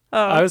one. Oh,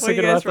 I was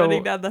thinking about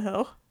running down the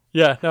hill.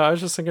 Yeah, no, I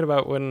was just thinking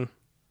about when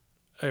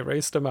I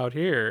raced him out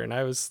here and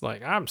I was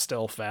like, I'm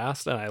still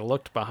fast. And I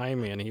looked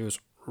behind me and he was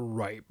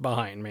right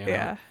behind me.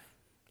 Yeah.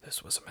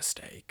 This was a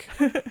mistake.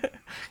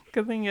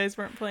 Good thing you guys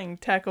weren't playing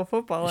tackle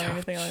football or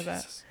anything like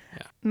that.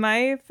 Yeah.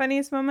 My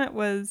funniest moment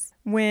was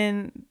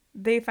when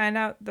they find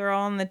out they're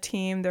all on the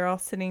team. They're all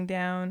sitting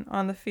down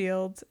on the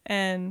field.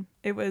 And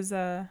it was,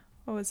 what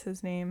was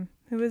his name?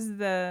 Who was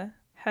the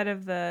head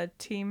of the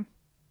team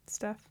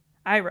stuff?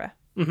 Ira.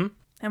 Mm-hmm.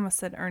 I almost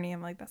said Ernie.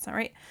 I'm like, that's not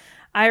right.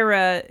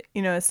 Ira,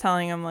 is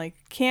telling him, like,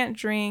 can't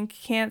drink,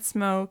 can't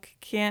smoke,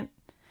 can't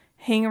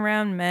hang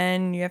around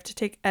men. You have to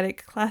take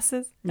etiquette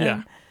classes.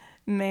 Yeah.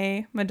 And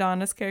May,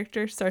 Madonna's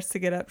character, starts to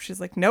get up. She's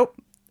like, nope.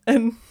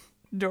 And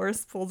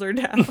Doris pulls her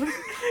down.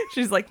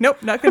 She's like,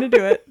 nope, not going to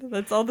do it.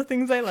 That's all the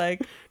things I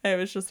like. And it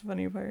was just a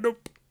funny part.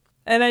 Nope.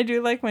 And I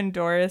do like when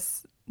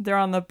they're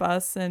on the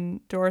bus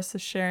and Doris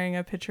is sharing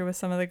a picture with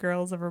some of the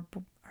girls of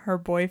her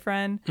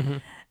boyfriend. Mm-hmm.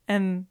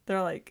 And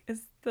they're like,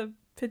 is the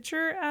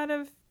picture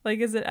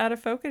is it out of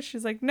focus?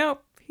 She's like,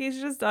 nope, he's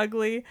just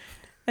ugly.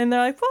 And they're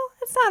like, well,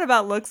 it's not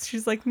about looks.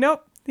 She's like,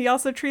 nope, he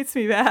also treats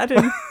me bad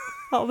and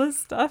all this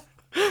stuff.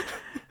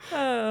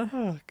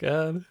 Oh,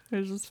 God. It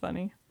was just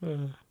funny.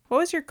 What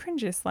was your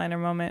cringiest line or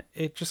moment?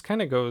 It just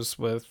kind of goes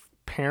with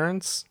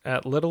parents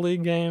at Little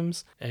League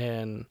games.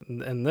 And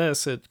in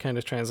this, it kind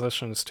of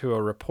transitions to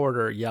a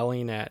reporter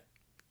yelling at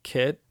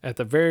Kit at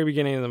the very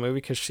beginning of the movie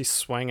because she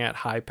swung at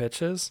high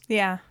pitches.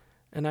 Yeah.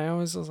 And I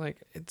always was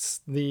like,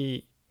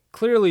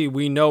 clearly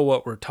we know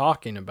what we're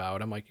talking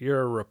about. I'm like,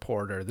 you're a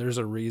reporter. There's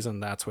a reason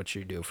that's what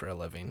you do for a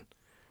living.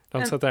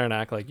 Don't sit there and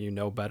act like you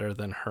know better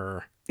than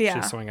her. Yeah.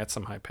 She's swinging at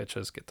some high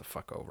pitches. Get the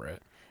fuck over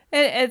it.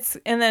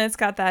 And then it's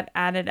got that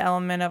added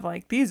element of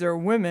like, these are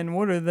women.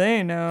 What do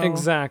they know?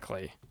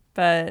 Exactly.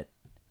 But.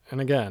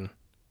 And again,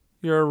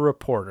 you're a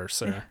reporter,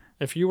 sir.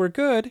 If you were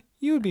good,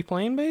 you would be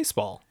playing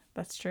baseball.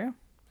 That's true.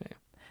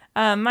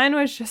 Yeah. Mine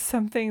was just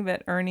something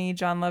that Ernie,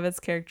 John Lovett's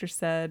character,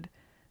 said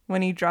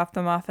when he dropped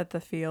them off at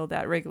the field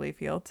at Wrigley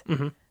Field.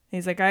 Mm-hmm.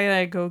 He's like, I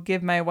gotta go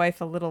give my wife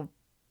a little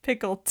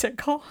pickle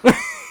tickle.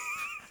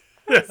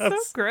 Yes. So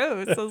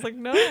gross. I was like,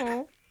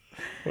 no.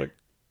 Like,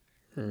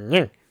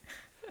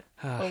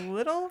 A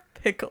little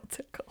pickle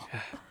tickle.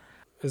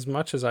 as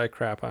much as I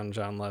crap on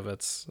John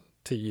Lovitz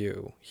to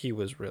you, he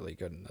was really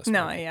good in this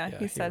No, movie. yeah,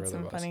 he said really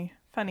some was.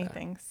 funny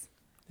things.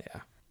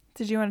 Yeah.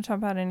 Did you want to talk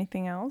about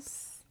anything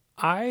else?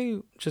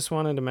 I just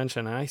wanted to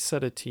mention, I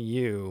said it to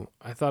you,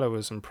 I thought it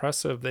was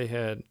impressive.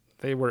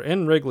 They were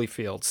in Wrigley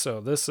Field, so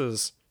this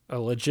is a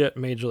legit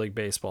Major League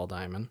Baseball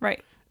diamond.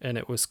 Right. And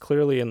it was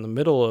clearly in the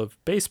middle of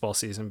baseball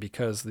season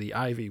because the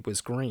ivy was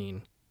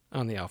green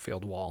on the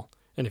outfield wall.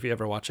 And if you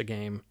ever watch a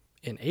game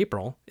in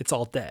April, it's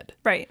all dead.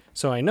 Right.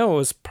 So I know it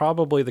was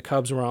probably the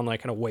Cubs were on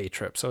like an away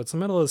trip. So it's the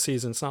middle of the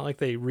season. It's not like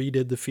they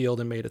redid the field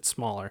and made it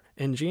smaller.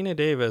 And Gina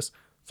Davis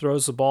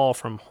throws the ball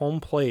from home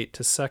plate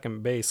to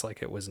second base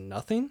like it was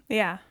nothing.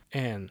 Yeah.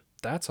 And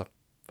that's a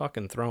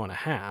fucking throw and a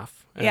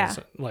half Yeah.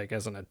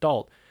 as an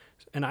adult.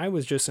 And I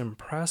was just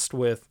impressed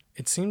with,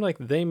 it seemed like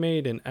they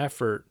made an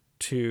effort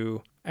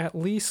to at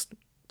least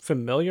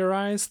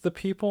familiarize the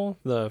people,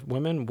 the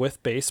women,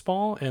 with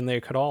baseball, and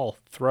they could all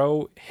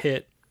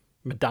hit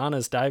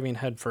Madonna's diving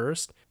head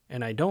first.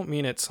 And I don't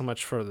mean it so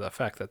much for the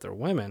fact that they're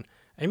women.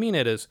 I mean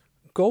it as,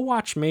 go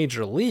watch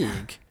Major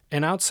League,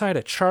 and outside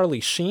of Charlie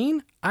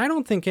Sheen, I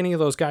don't think any of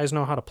those guys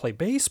know how to play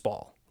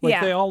baseball.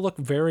 Like, they all look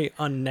very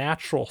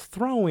unnatural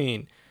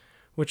throwing,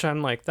 which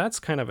I'm like, that's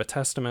kind of a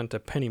testament to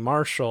Penny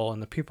Marshall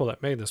and the people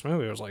that made this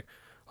movie. It was like,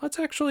 let's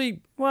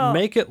actually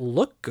make it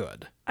look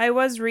good. I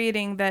was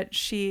reading that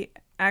she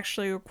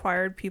actually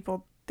required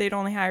people, they'd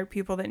only hire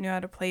people that knew how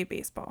to play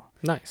baseball.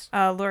 Nice.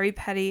 Lori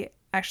Petty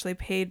actually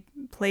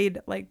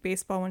played like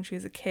baseball when she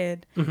was a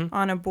kid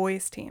on a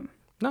boys team.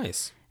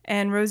 Nice.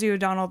 And Rosie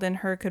O'Donnell and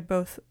her could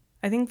both,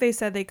 I think they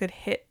said they could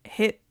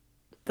hit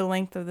the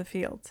length of the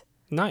field.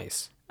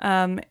 Nice.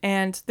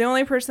 And the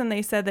only person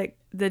they said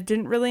that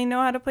didn't really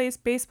know how to play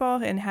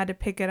baseball and had to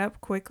pick it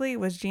up quickly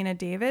was Gina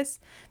Davis,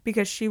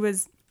 because she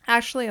was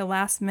actually a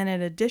last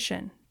minute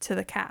addition to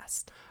the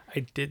cast. I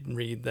did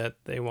read that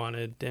they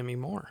wanted Demi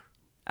Moore.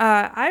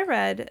 I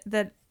read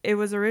that it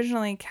was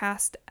originally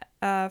cast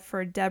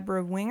for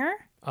Deborah Winger.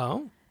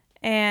 Oh.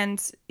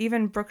 And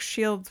even Brooke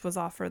Shields was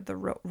offered the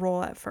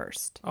role at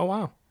first. Oh,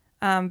 wow.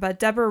 But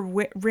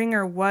Deborah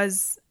Winger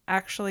was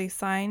actually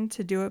signed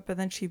to do it, but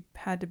then she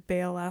had to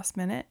bail last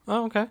minute.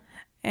 Oh, okay.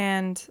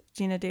 And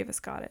Gina Davis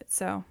got it.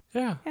 So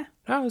yeah.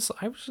 I was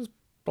just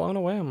blown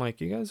away. I'm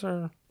like, you guys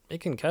are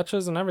making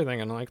catches and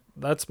everything, and like,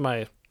 that's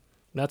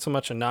not so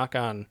much a knock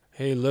on,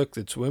 hey, look,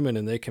 it's women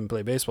and they can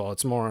play baseball.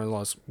 It's more or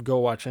less, go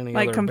watch any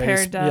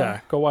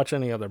go watch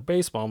any other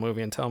baseball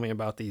movie and tell me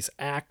about these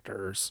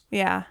actors.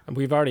 Yeah. And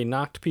we've already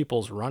knocked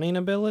people's running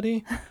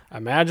ability.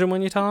 Imagine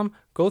when you tell them,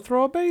 go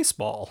throw a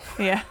baseball.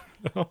 Yeah.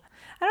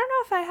 I don't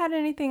know if I had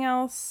anything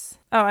else.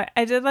 Oh,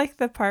 I did like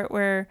the part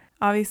where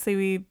obviously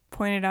we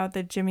pointed out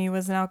that Jimmy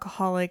was an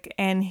alcoholic,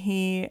 and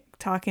he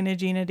talking to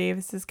Gina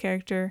Davis's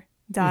character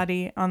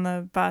Dottie on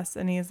the bus,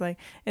 and he's like,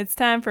 it's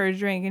time for a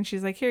drink, and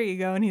she's like, here you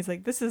go, and he's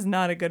like, this is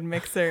not a good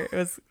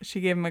mixer.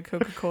 She gave him a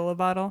Coca-Cola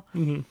bottle,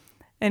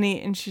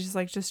 and she's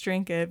like, just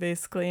drink it,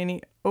 basically, and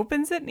he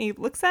opens it and he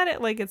looks at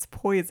it like it's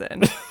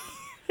poison.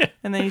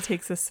 And then he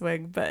takes a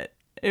swig. But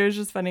it was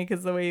just funny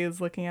because the way he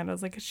was looking at it, I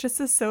was like, it's just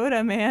a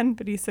soda, man.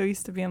 But he's so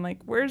used to being like,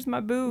 where's my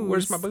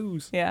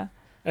booze? Yeah.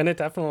 And it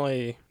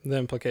definitely, the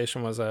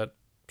implication was that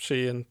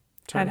she in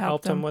turn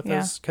helped him with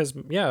his, because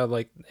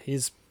like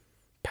his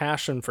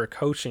passion for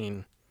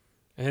coaching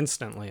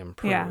instantly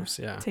improves.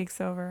 Yeah.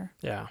 Takes over.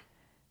 Yeah.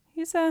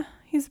 He's a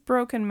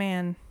broken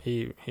man.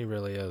 He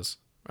really is.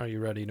 Are you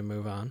ready to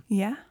move on?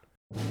 Yeah.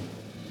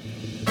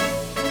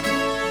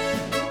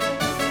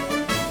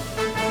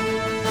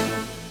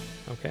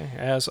 Okay.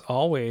 As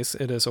always,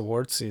 it is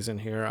award season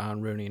here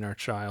on Ruining Our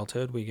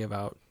Childhood. We give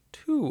out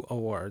 2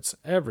 awards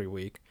every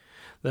week.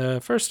 The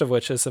first of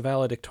which is the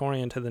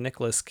valedictorian to the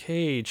Nicolas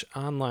Cage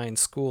Online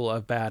School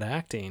of Bad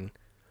Acting.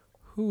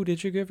 Who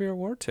did you give your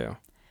award to?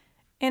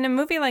 In a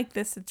movie like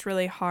this, it's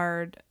really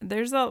hard.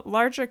 There's a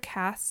larger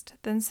cast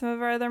than some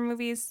of our other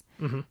movies,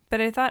 but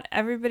I thought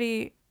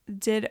everybody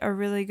did a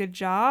really good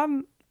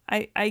job.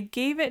 I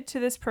gave it to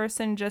this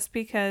person just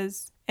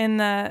because in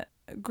the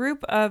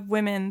group of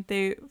women,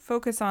 they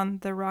focus on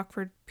the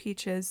Rockford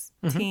Peaches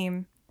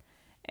team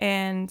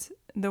and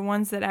the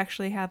ones that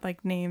actually had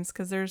like names,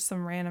 because there's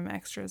some random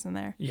extras in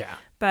there. Yeah.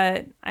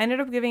 But I ended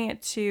up giving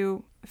it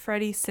to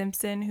Freddie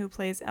Simpson, who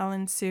plays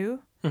Ellen Sue.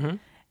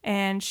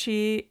 And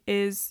she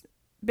is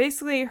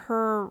basically,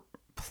 her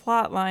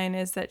plot line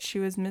is that she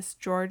was Miss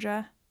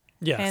Georgia.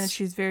 Yes. And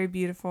she's very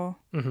beautiful.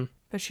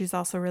 But she's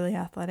also really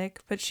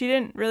athletic. But she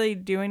didn't really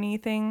do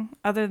anything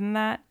other than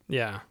that.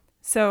 Yeah.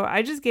 So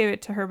I just gave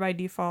it to her by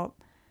default.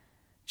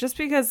 Just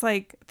because,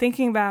 like,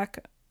 thinking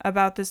back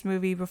about this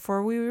movie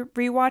before we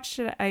rewatched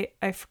it,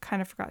 I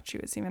kind of forgot she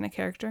was even a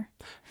character.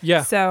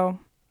 Yeah. So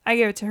I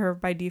gave it to her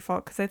by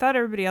default because I thought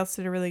everybody else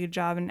did a really good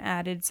job and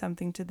added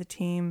something to the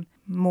team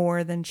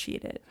more than she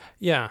did.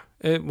 Yeah.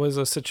 It was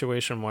a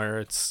situation where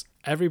it's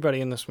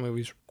everybody in this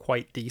movie's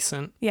quite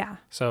decent. Yeah.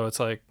 So it's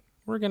like,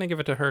 we're going to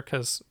give it to her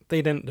because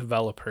they didn't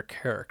develop her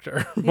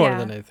character more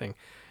than anything.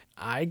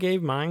 I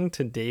gave mine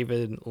to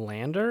David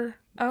Lander,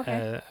 which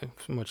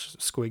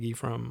Squiggy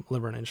from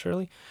Laverne and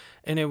Shirley.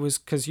 And it was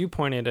because you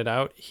pointed it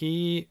out.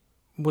 He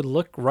would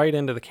look right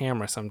into the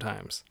camera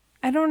sometimes.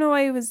 I don't know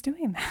why he was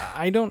doing that.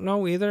 I don't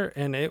know either.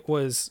 And it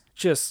was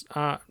just,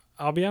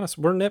 I'll be honest,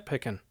 we're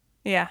nitpicking.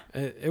 Yeah.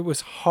 It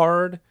was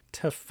hard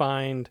to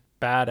find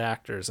bad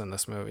actors in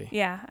this movie.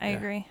 Yeah, I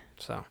agree.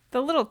 So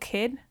the little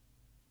kid,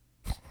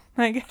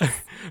 I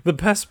guess. The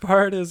best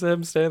part is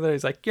him standing there.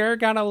 He's like, "You're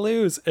gonna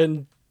lose,"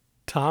 and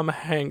Tom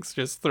Hanks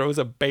just throws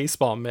a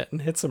baseball mitt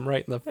and hits him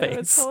right in the face.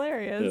 It's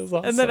hilarious. It was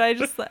awesome. And then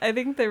I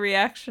think the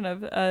reaction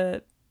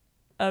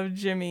of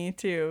Jimmy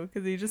too,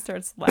 because he just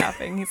starts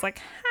laughing. He's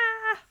like,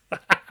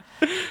 ha,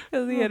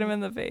 because he hit him in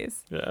the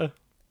face. Yeah.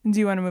 Do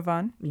you want to move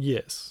on?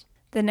 Yes.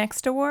 The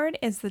next award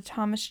is the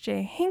Thomas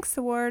J. Hanks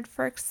Award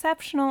for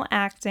Exceptional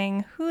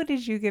Acting. Who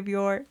did you give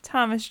your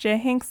Thomas J.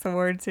 Hanks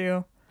Award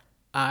to?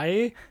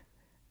 I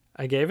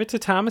gave it to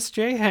Thomas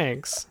J.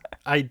 Hanks.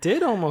 I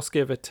did almost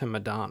give it to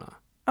Madonna.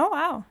 Oh,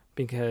 wow.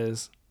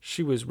 Because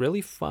she was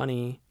really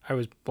funny. I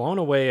was blown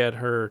away at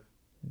her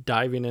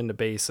diving into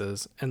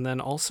bases. And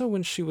then also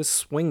when she was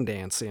swing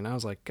dancing, I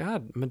was like,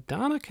 God,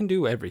 Madonna can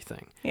do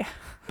everything. Yeah.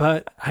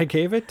 But I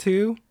gave it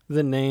to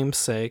the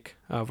namesake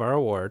of our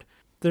award.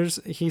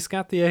 He's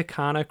got the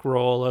iconic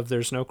role of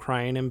There's No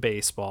Crying in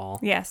Baseball.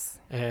 Yes.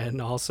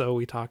 And also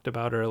we talked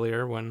about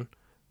earlier when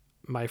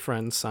my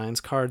friend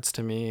signs cards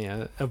to me,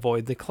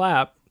 avoid the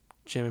clap,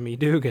 Jimmy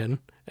Dugan,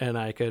 and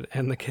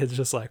the kid's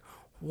just like,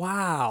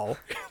 wow.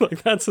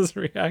 Like that's his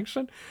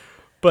reaction.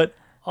 But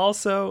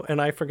also,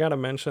 and I forgot to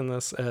mention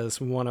this as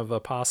one of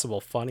the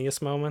possible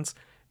funniest moments,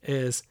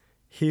 is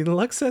he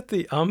looks at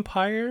the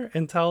umpire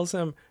and tells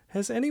him,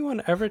 "Has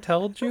anyone ever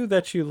told you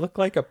that you look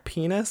like a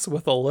penis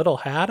with a little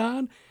hat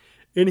on?"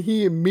 And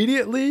he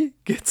immediately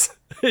gets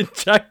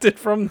ejected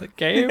from the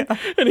game. Yeah.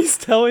 And he's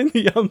telling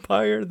the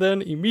umpire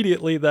then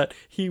immediately that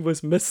he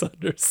was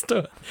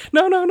misunderstood.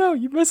 No,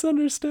 you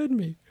misunderstood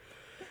me.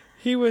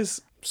 He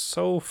was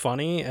so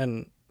funny,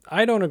 and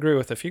I don't agree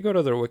with it. If you go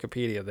to their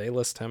Wikipedia, they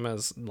list him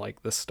as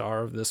like the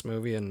star of this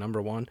movie and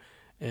number 1.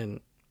 And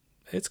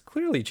it's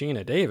clearly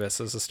Gina Davis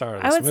is the star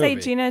of this movie. I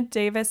would say Gina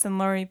Davis and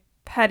Lori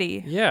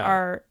Petty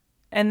are,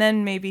 and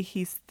then maybe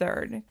he's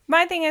third.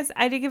 My thing is,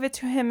 I did give it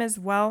to him as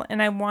well,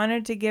 and I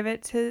wanted to give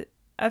it to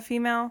a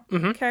female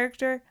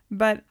character,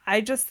 but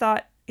I just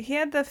thought he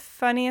had the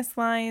funniest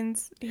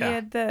lines. He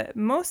had the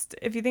most,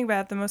 if you think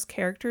about it, the most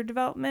character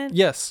development.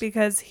 Yes.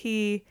 Because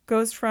he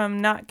goes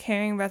from not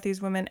caring about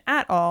these women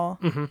at all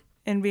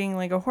and being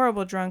like a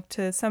horrible drunk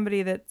to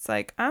somebody that's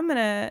like, I'm going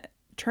to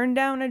turn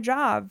down a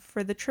job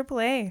for the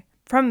AAA,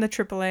 from the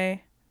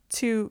AAA,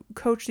 to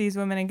coach these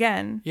women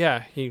again.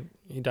 Yeah, he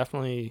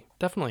definitely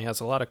has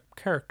a lot of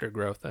character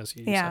growth, as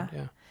you said.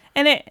 Yeah.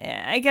 And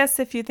I guess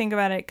if you think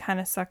about it, it kind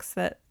of sucks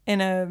that in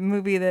a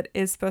movie that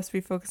is supposed to be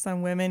focused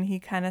on women, he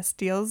kind of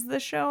steals the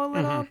show a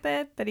little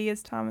bit, but he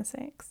is Thomas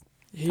Hanks.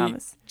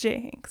 Thomas J.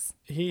 Hanks.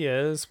 He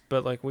is,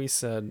 but like we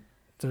said,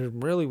 there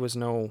really was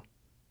no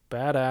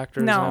bad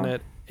actors in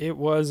it. It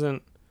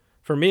wasn't,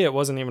 for me, it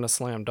wasn't even a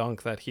slam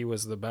dunk that he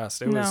was the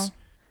best. It was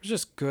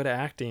just good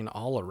acting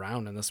all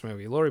around in this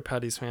movie. Lori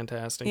Petty's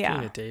fantastic. Yeah.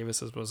 Gina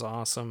Davis was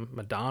awesome.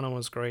 Madonna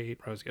was great.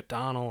 Rosie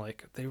O'Donnell,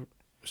 it was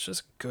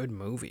just a good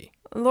movie.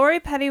 Lori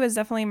Petty was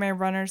definitely my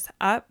runners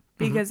up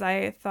because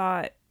I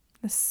thought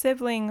the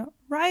sibling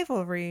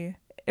rivalry,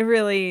 it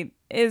really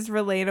is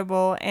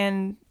relatable,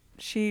 and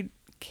she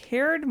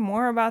cared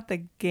more about the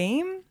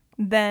game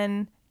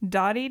than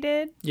Dottie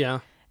did.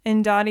 Yeah.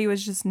 And Dottie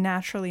was just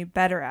naturally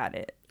better at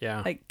it.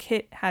 Yeah. Like,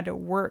 Kit had to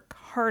work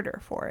harder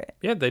for it.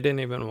 Yeah, they didn't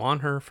even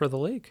want her for the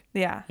league.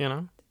 Yeah. You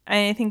know?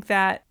 And I think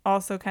that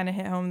also kind of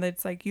hit home that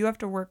it's like you have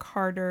to work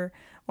harder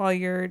while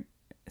your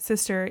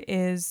sister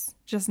is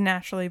just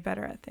naturally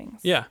better at things.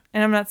 Yeah.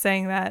 And I'm not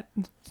saying that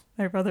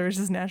my brother is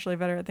just naturally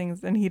better at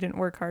things and he didn't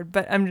work hard,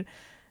 but I'm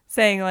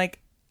saying, like,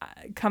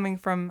 coming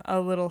from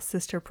a little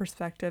sister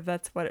perspective,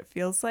 that's what it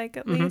feels like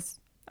at least.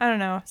 I don't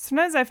know.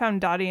 Sometimes I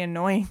found Dottie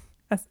annoying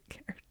as a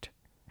character.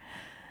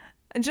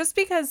 Just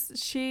because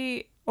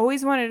she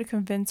always wanted to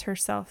convince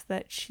herself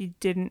that she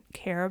didn't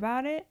care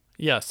about it.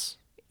 Yes.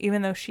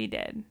 Even though she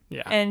did.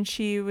 Yeah. And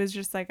she was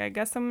just like, I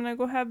guess I'm going to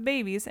go have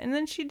babies. And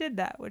then she did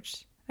that,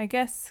 which I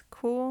guess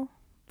cool.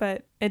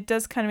 But it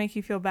does kind of make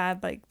you feel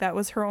bad. Like, that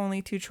was her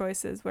only two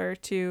choices, were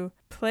to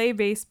play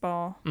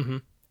baseball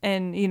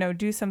and, you know,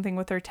 do something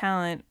with her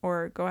talent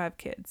or go have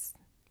kids.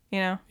 You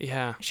know?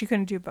 Yeah. She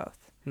couldn't do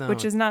both. No.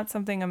 Which is not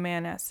something a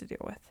man has to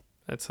deal with.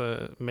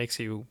 Makes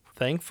you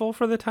thankful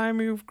for the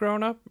time you've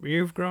grown up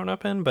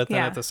in, but then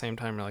Yeah. at the same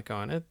time you're like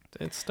going,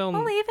 it's still,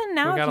 Well, even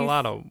now, we got a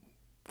lot of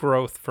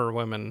growth for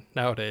women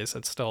nowadays.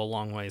 It's still a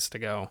long ways to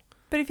go.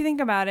 But if you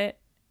think about it,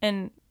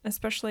 and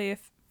especially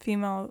if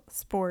female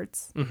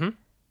sports,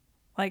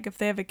 like if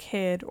they have a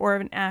kid or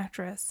if an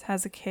actress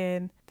has a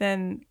kid,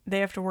 then they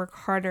have to work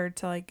harder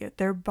to, like, get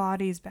their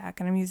bodies back,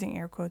 and I'm using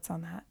air quotes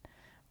on that,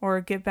 or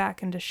get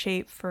back into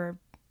shape for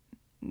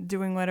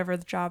doing whatever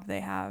the job they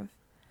have.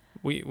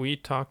 We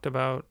talked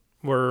about,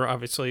 we're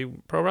obviously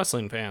pro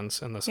wrestling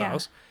fans in this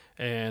house,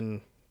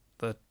 and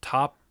the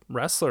top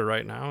wrestler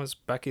right now is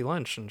Becky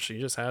Lynch, and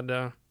she's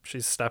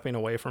stepping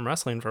away from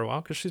wrestling for a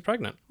while because she's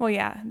pregnant. Well,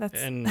 yeah,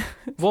 and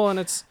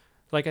it's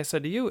like I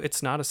said to you,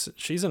 it's not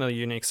she's in a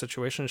unique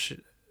situation.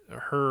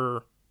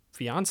 Her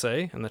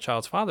fiance and the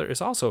child's father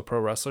is also a pro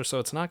wrestler, so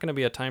it's not going to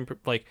be a time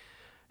like,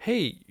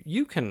 hey,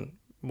 you can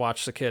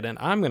watch the kid and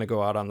I'm going to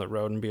go out on the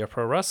road and be a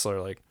pro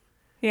wrestler. Like,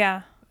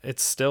 yeah,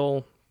 it's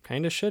still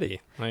kind of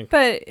shitty. Like,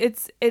 but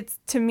it's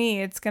to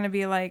me, it's going to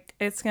be like,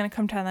 it's going to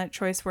come down to that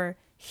choice where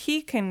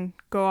he can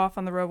go off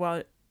on the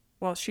road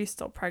while she's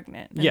still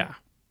pregnant. Yeah.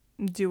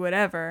 Do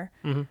whatever.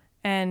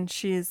 And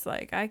she's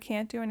like, I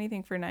can't do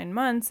anything for 9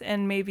 months,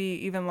 and maybe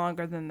even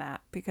longer than that,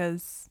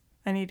 because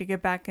I need to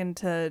get back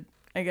into,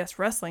 I guess,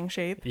 wrestling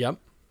shape. Yep.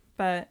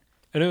 But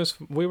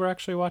we were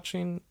actually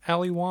watching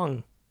Ali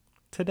Wong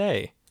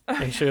today,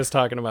 and she was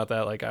talking about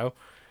that, like, oh,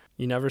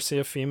 you never see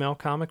a female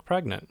comic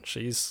pregnant.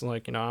 She's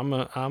like, you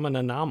know, I'm an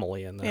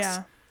anomaly in this.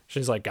 Yeah.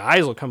 She's like,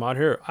 guys will come out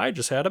here, I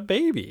just had a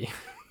baby,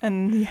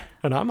 and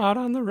I'm out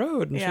on the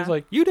road, and she's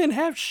like, you didn't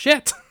have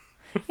shit.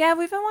 Yeah,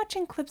 we've been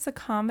watching clips of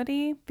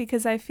comedy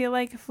because I feel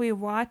like if we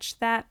watch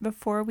that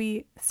before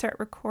we start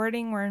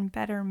recording, we're in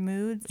better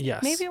moods.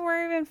 Yes. Maybe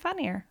we're even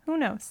funnier. Who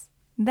knows?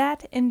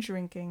 That and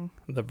drinking.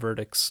 The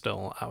verdict's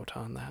still out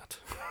on that.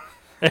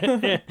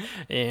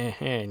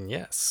 And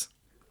yes,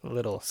 a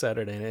little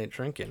Saturday night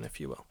drinking,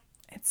 if you will.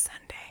 It's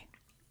Sunday.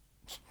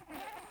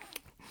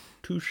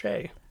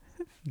 Touche.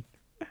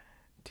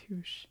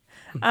 Touche.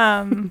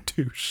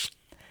 Touche.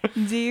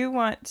 Do you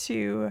want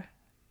to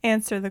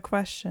answer the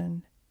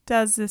question,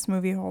 does this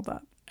movie hold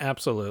up?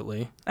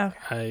 Absolutely. Okay.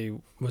 I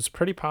was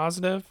pretty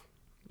positive.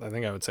 I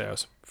think I would say I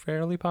was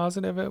fairly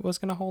positive it was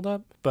going to hold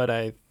up. But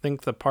I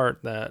think the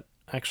part that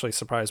actually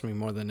surprised me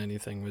more than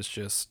anything was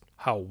just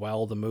how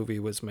well the movie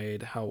was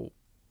made, how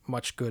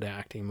much good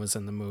acting was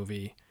in the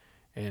movie.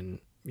 And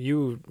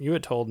you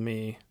had told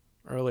me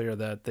earlier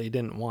that they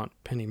didn't want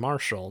Penny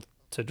Marshall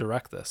to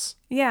direct this.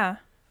 Yeah.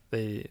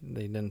 They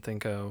didn't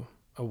think a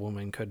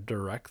woman could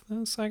direct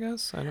this, I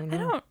guess. I don't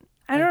know.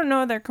 I don't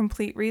know their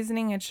complete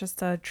reasoning. It's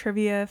just a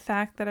trivia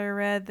fact that I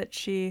read that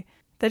she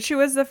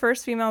was the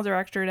first female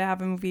director to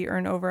have a movie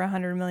earn over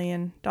 $100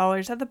 million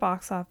at the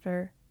box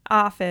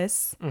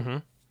office. Mm-hmm.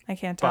 I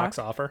can't talk. Box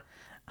offer.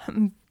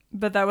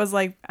 But that was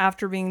like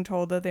after being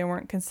told that they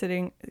weren't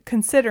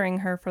considering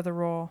her for the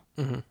role.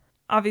 Mm-hmm.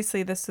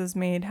 Obviously, this was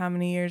made how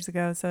many years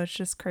ago? So it's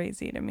just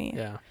crazy to me.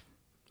 Yeah,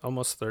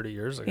 almost 30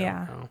 years ago.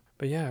 Yeah. Now.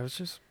 But yeah, it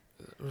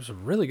was a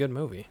really good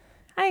movie.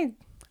 I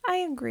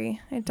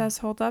agree. It does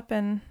hold up,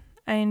 and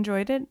I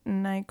enjoyed it,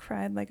 and I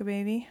cried like a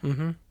baby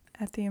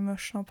at the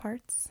emotional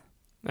parts.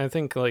 I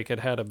think like it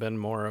had been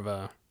more of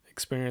a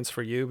experience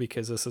for you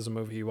because this is a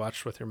movie you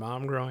watched with your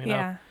mom growing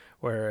up,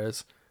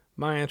 whereas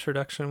my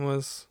introduction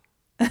was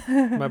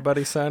my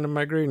buddy signing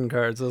my greeting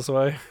cards this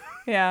way.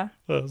 Yeah.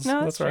 That's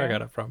where I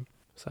got it from.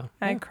 So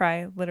I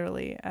cry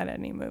literally at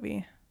any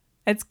movie.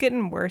 It's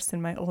getting worse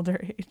in my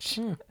older age.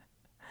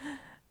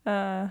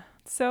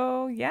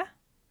 So yeah,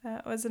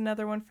 that was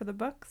another one for the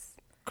books.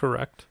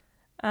 Correct.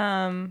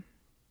 Again,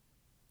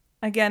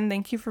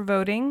 thank you for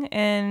voting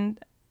in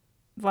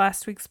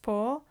last week's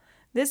poll.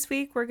 This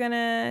week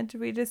did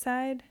we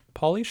decide?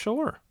 Pauly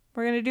Shore.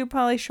 We're gonna do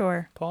Pauly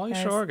Shore. Pauly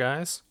Shore,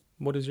 guys.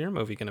 What is your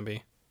movie gonna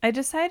be? I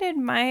decided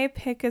my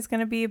pick is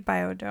gonna be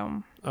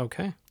Biodome.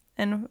 Okay.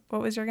 And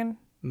what was your gonna?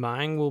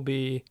 Mine will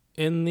be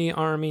In the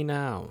Army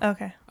Now.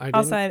 Okay.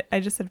 I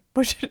just said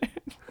push it.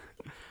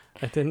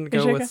 It didn't You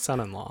go sure with go-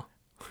 son-in-law.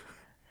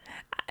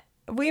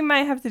 We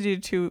might have to do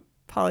 2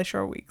 Pauly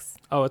Shore weeks.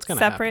 Oh, it's gonna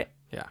separate. happen.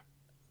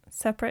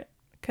 Separate,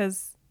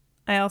 because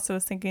I also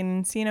was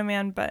thinking Encino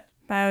Man, but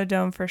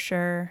Biodome for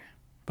sure.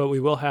 But we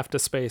will have to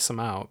space them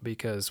out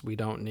because we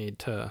don't need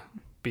to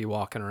be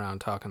walking around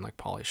talking like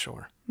Pauly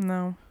Shore.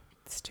 No,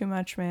 it's too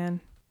much, man.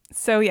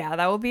 So yeah,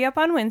 that will be up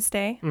on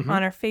Wednesday on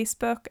our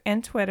Facebook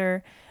and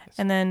Twitter,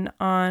 and then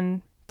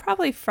on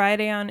probably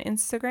Friday on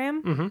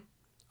Instagram. Mm-hmm.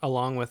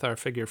 Along with our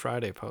Figure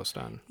Friday post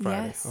on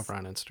Friday Yes. over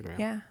on Instagram.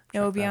 Yeah, it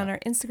will be on our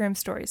Instagram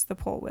stories, the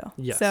poll will.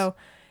 Yes. So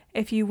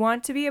if you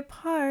want to be a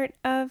part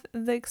of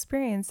the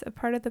experience, a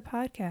part of the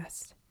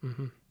podcast,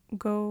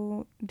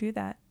 go do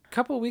that. A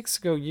couple of weeks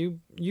ago, you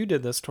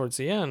did this towards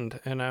the end,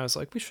 and I was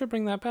like, we should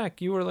bring that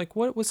back. You were like,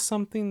 what was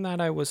something that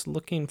I was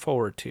looking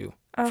forward to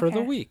for the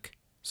Okay. week?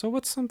 So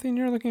what's something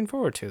you're looking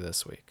forward to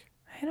this week?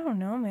 I don't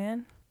know,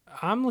 man.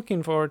 I'm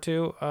looking forward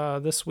to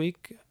this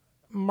week.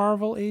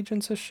 Marvel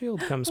Agents of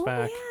S.H.I.E.L.D. comes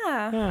back.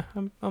 Yeah.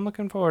 Yeah, I'm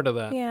looking forward to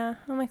that. Yeah,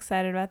 I'm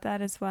excited about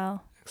that as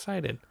well.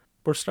 Excited.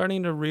 We're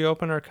starting to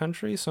reopen our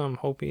country, so I'm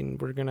hoping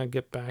we're going to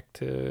get back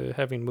to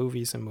having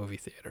movies in movie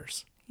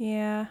theaters.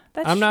 Yeah,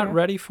 that's I'm not true.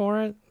 ready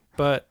for it,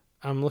 but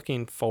I'm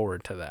looking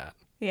forward to that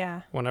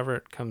Yeah, whenever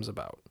it comes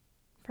about.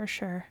 for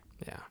sure.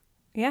 Yeah.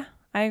 Yeah,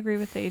 I agree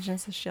with the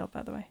Agents of S.H.I.E.L.D.,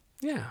 by the way.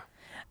 Yeah.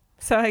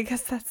 So I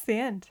guess that's the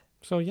end.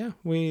 So yeah,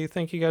 we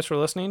thank you guys for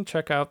listening.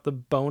 Check out the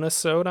bonus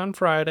sode on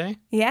Friday.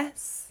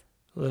 Yes.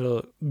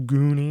 Little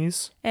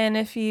Goonies. And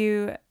if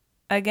you,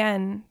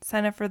 again,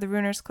 sign up for the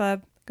Runers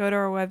Club, go to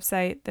our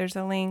website. There's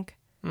a link.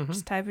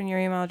 Just type in your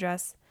email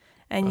address,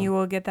 and you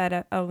will get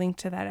that a link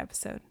to that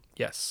episode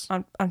Yes.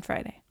 on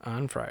Friday.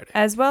 On Friday.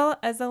 As well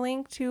as a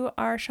link to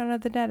our Shaun of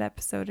the Dead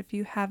episode if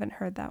you haven't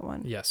heard that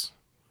one. Yes.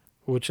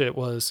 Which it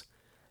was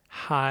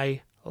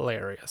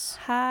hilarious.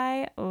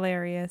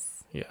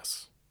 Hilarious.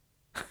 Yes.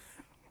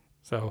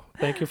 So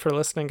thank you for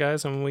listening,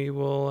 guys, and we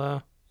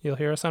will you'll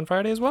hear us on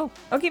Friday as well.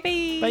 Okay,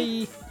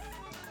 bye. Bye.